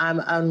something I'm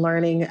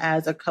unlearning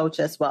as a coach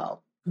as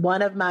well.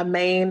 One of my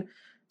main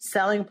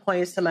selling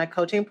points to my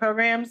coaching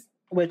programs,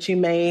 which you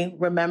may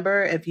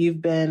remember if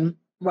you've been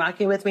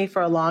rocking with me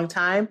for a long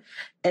time,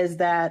 is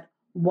that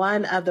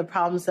one of the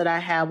problems that I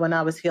had when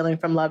I was healing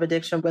from love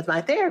addiction with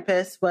my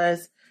therapist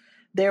was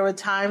there were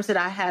times that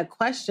I had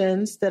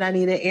questions that I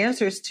needed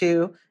answers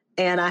to,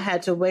 and I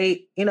had to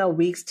wait,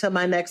 weeks till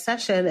my next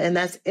session. And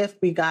that's if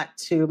we got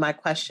to my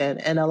question.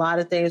 And a lot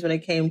of things when it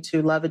came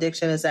to love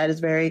addiction is that it's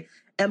very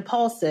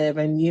impulsive,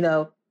 and,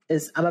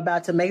 is I'm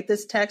about to make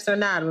this text or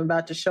not? I'm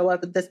about to show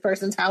up at this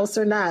person's house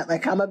or not?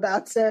 Like, I'm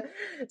about to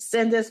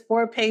send this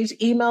 4-page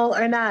email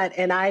or not?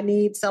 And I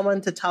need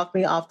someone to talk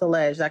me off the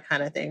ledge, that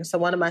kind of thing. So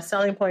one of my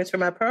selling points for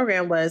my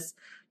program was,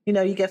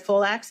 you get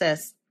full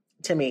access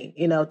to me,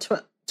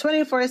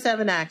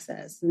 24/7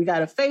 access. We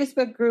got a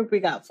Facebook group, we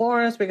got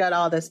forums, we got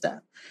all this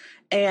stuff.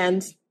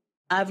 And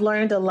I've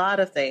learned a lot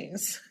of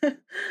things.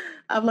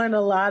 I've learned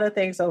a lot of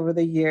things over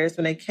the years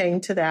when it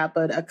came to that.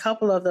 But a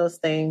couple of those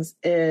things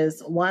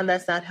is, one,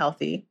 that's not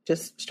healthy,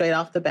 just straight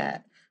off the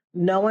bat.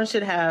 No one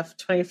should have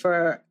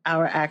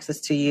 24-hour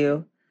access to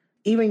you,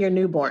 even your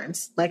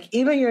newborns. Like,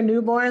 even your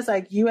newborns,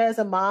 like, you as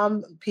a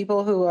mom,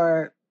 people who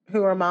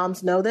are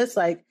moms know this,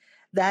 like,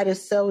 that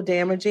is so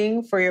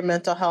damaging for your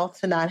mental health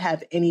to not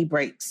have any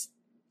breaks,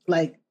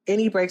 like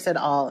any breaks at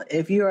all.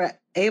 If you are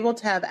able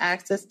to have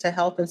access to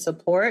help and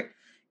support,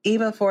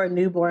 even for a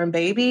newborn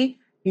baby,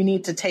 you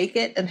need to take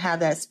it and have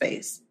that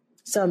space.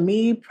 So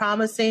me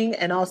promising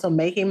and also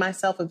making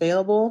myself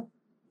available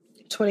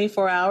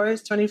 24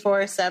 hours,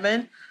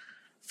 24/7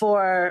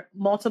 for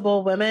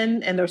multiple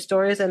women and their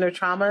stories and their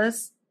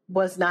traumas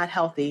was not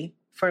healthy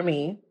for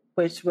me.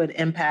 which would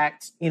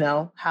impact,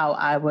 how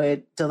I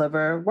would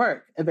deliver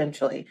work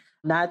eventually.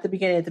 Not at the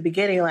beginning. At the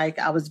beginning, like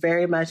I was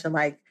very much in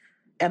like,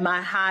 at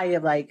my high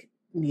of like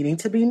needing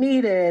to be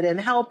needed and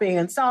helping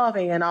and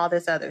solving and all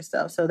this other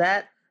stuff. So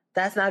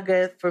that's not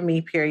good for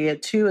me,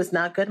 period. 2 is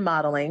not good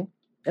modeling.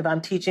 If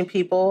I'm teaching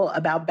people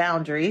about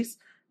boundaries,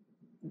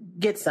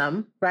 get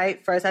some,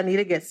 right? First, I need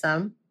to get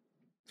some.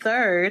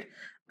 3rd,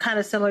 kind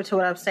of similar to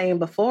what I was saying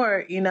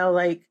before,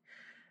 like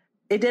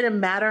it didn't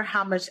matter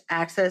how much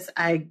access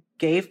I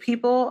gave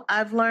people.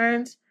 I've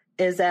learned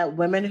is that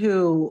women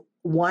who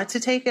want to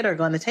take it are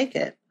going to take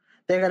it.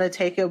 They're going to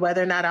take it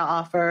whether or not I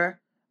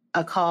offer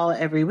a call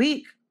every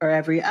week or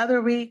every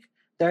other week.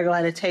 They're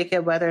going to take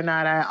it whether or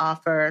not I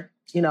offer,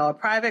 a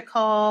private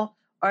call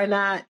or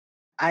not.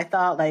 I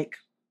thought like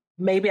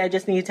maybe I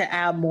just need to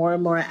add more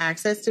and more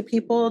access to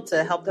people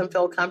to help them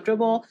feel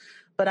comfortable.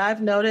 But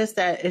I've noticed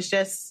that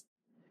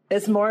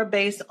it's more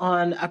based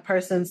on a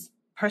person's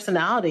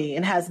personality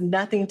and has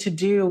nothing to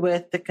do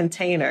with the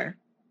container,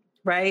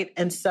 right?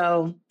 And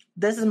so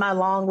this is my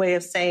long way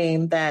of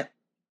saying that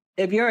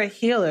if you're a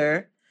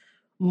healer,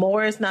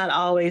 more is not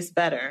always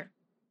better.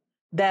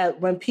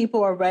 That when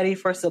people are ready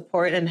for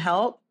support and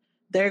help,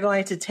 they're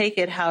going to take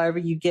it however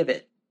you give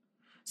it.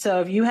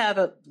 So if you have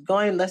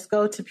let's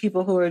go to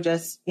people who are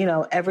just,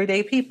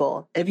 everyday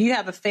people. If you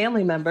have a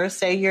family member,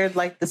 say you're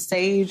like the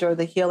sage or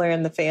the healer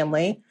in the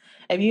family.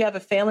 If you have a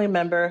family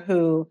member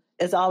who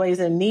is always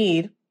in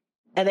need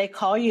and they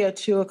call you at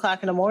 2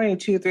 o'clock in the morning,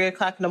 2, 3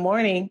 o'clock in the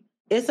morning,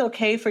 it's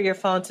okay for your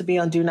phone to be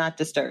on do not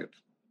disturb.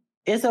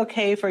 It's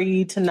okay for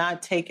you to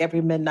not take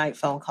every midnight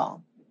phone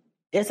call.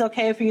 It's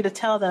okay for you to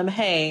tell them,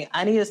 hey,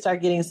 I need to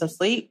start getting some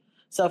sleep.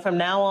 So from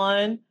now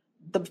on,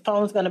 the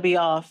phone's going to be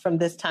off from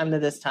this time to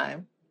this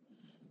time.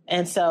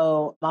 And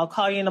so I'll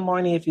call you in the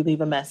morning if you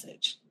leave a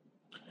message.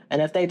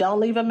 And if they don't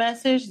leave a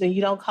message, then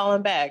you don't call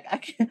them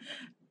back.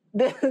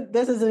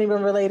 This isn't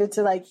even related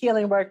to like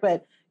healing work,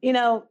 but,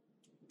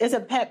 it's a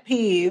pet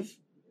peeve.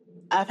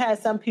 I've had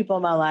some people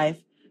in my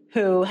life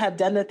who have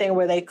done the thing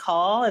where they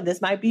call, and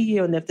this might be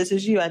you. And if this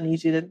is you, I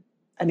need you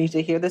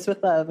to hear this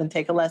with love and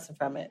take a lesson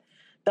from it.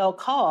 They'll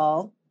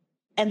call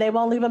and they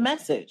won't leave a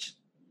message.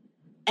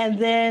 And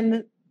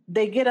then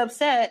they get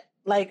upset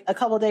like a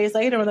couple of days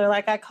later when they're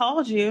like, I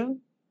called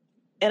you.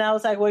 And I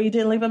was like, well, you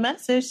didn't leave a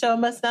message, so it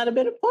must not have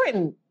been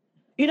important.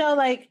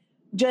 Like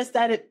just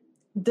that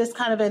this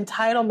kind of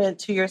entitlement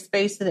to your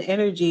space and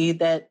energy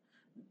that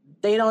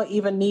they don't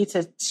even need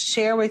to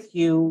share with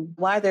you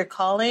why they're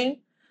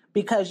calling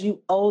because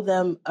you owe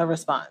them a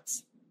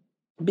response.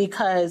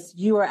 Because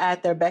you are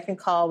at their beck and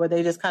call where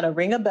they just kind of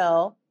ring a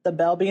bell, the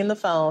bell being the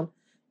phone,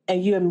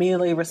 and you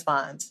immediately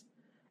respond.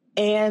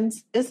 And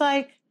it's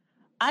like,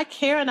 I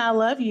care and I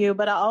love you,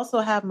 but I also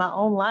have my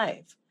own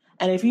life.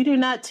 And if you do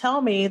not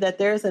tell me that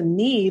there's a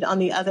need on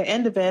the other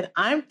end of it,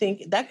 I'm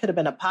thinking that could have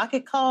been a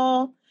pocket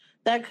call.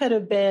 That could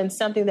have been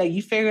something that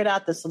you figured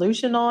out the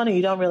solution on and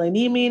you don't really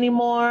need me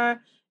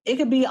anymore. It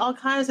could be all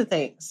kinds of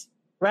things,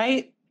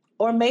 right?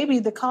 Or maybe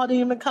the call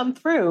didn't even come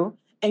through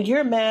and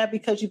you're mad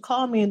because you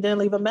called me and didn't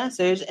leave a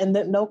message and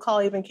that no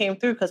call even came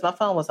through because my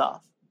phone was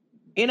off,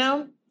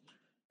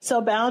 So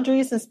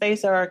boundaries and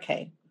space are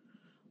okay.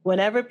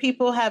 Whenever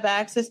people have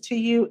access to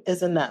you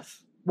is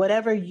enough.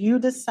 Whatever you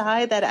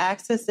decide that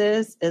access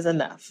is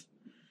enough.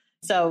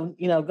 So,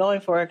 going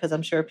forward, because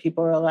I'm sure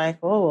people are like,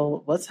 oh,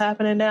 well, what's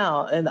happening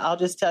now? And I'll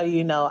just tell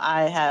you,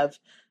 I have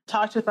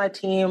talked with my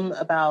team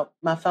about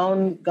my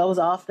phone goes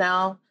off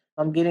now.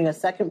 I'm getting a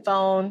second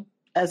phone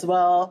as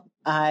well.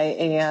 I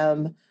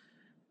am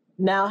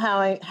now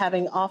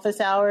having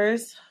office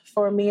hours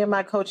for me and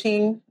my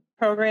coaching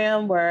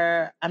program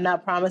where I'm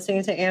not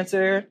promising to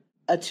answer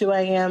a 2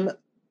 a.m.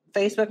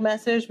 Facebook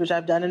message, which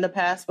I've done in the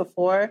past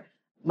before.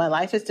 My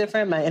life is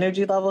different. My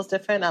energy level is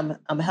different.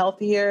 I'm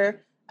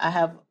healthier. I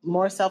have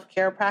more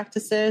self-care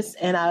practices,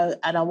 and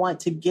I want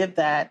to give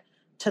that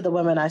to the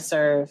women I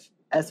serve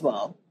as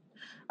well.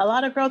 A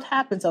lot of growth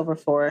happens over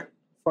 4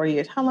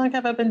 years. How long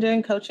have I been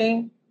doing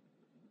coaching?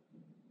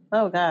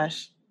 Oh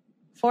gosh,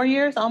 4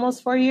 years,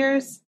 almost 4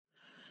 years.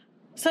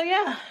 So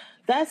yeah,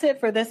 that's it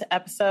for this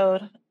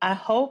episode. I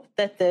hope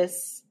that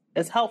this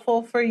is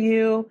helpful for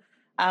you.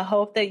 I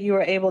hope that you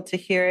were able to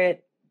hear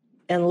it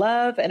in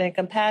love and in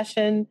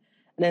compassion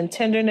and in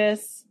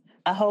tenderness.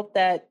 I hope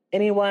that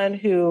anyone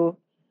who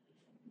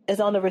is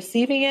on the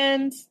receiving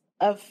end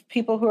of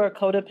people who are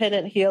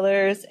codependent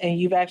healers and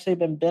you've actually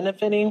been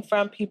benefiting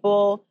from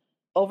people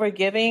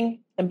overgiving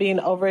and being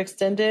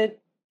overextended,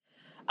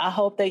 I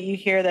hope that you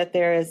hear that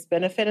there is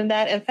benefit in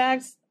that. In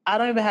fact, I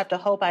don't even have to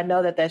hope. I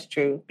know that that's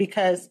true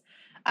because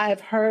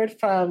I've heard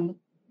from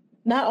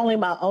not only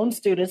my own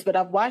students, but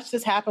I've watched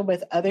this happen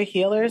with other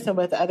healers and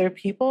with other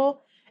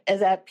people,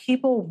 is that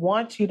people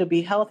want you to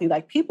be healthy.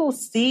 Like people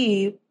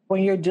see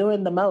when you're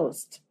doing the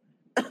most.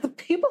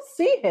 People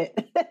see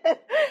it.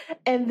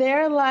 And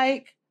they're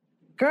like,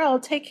 girl,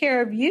 take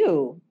care of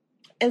you.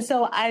 And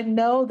so I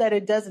know that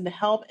it doesn't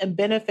help and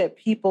benefit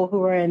people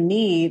who are in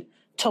need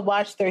to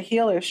watch their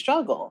healers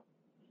struggle.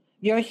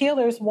 Your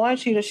healers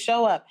want you to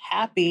show up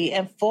happy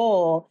and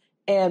full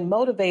and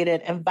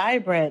motivated and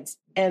vibrant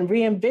and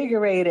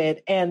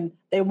reinvigorated. And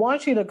they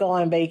want you to go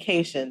on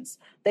vacations.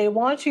 They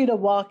want you to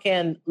walk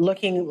in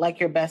looking like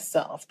your best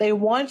self. They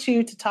want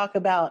you to talk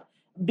about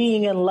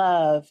being in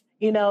love,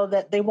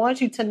 that they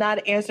want you to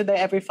not answer their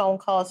every phone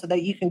call so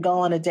that you can go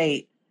on a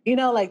date.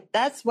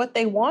 That's what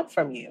they want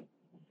from you.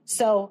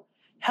 So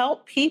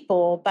help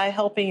people by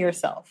helping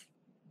yourself.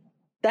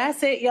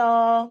 That's it,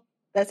 y'all.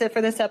 That's it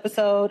for this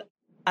episode.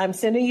 I'm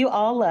sending you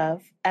all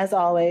love, as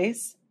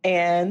always,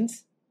 and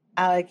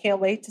I can't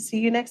wait to see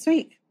you next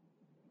week.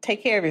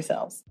 Take care of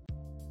yourselves.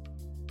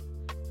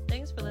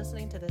 Thanks for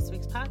listening to this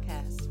week's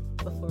podcast.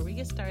 Before we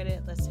get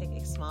started, let's take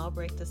a small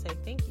break to say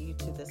thank you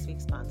to this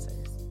week's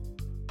sponsors.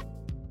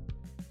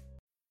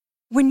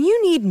 When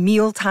you need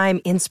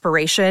mealtime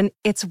inspiration,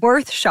 it's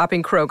worth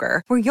shopping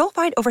Kroger, where you'll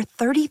find over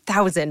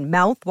 30,000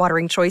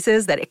 mouth-watering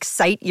choices that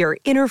excite your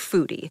inner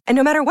foodie. And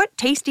no matter what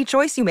tasty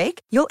choice you make,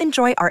 you'll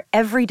enjoy our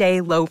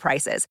everyday low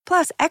prices,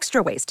 plus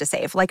extra ways to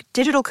save, like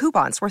digital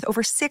coupons worth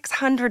over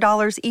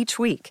 $600 each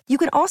week. You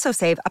can also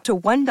save up to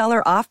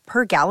 $1 off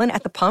per gallon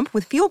at the pump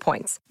with fuel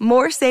points.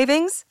 More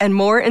savings and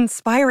more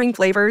inspiring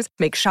flavors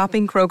make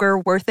shopping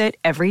Kroger worth it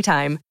every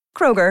time.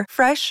 Kroger,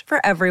 fresh for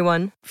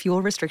everyone.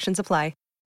 Fuel restrictions apply.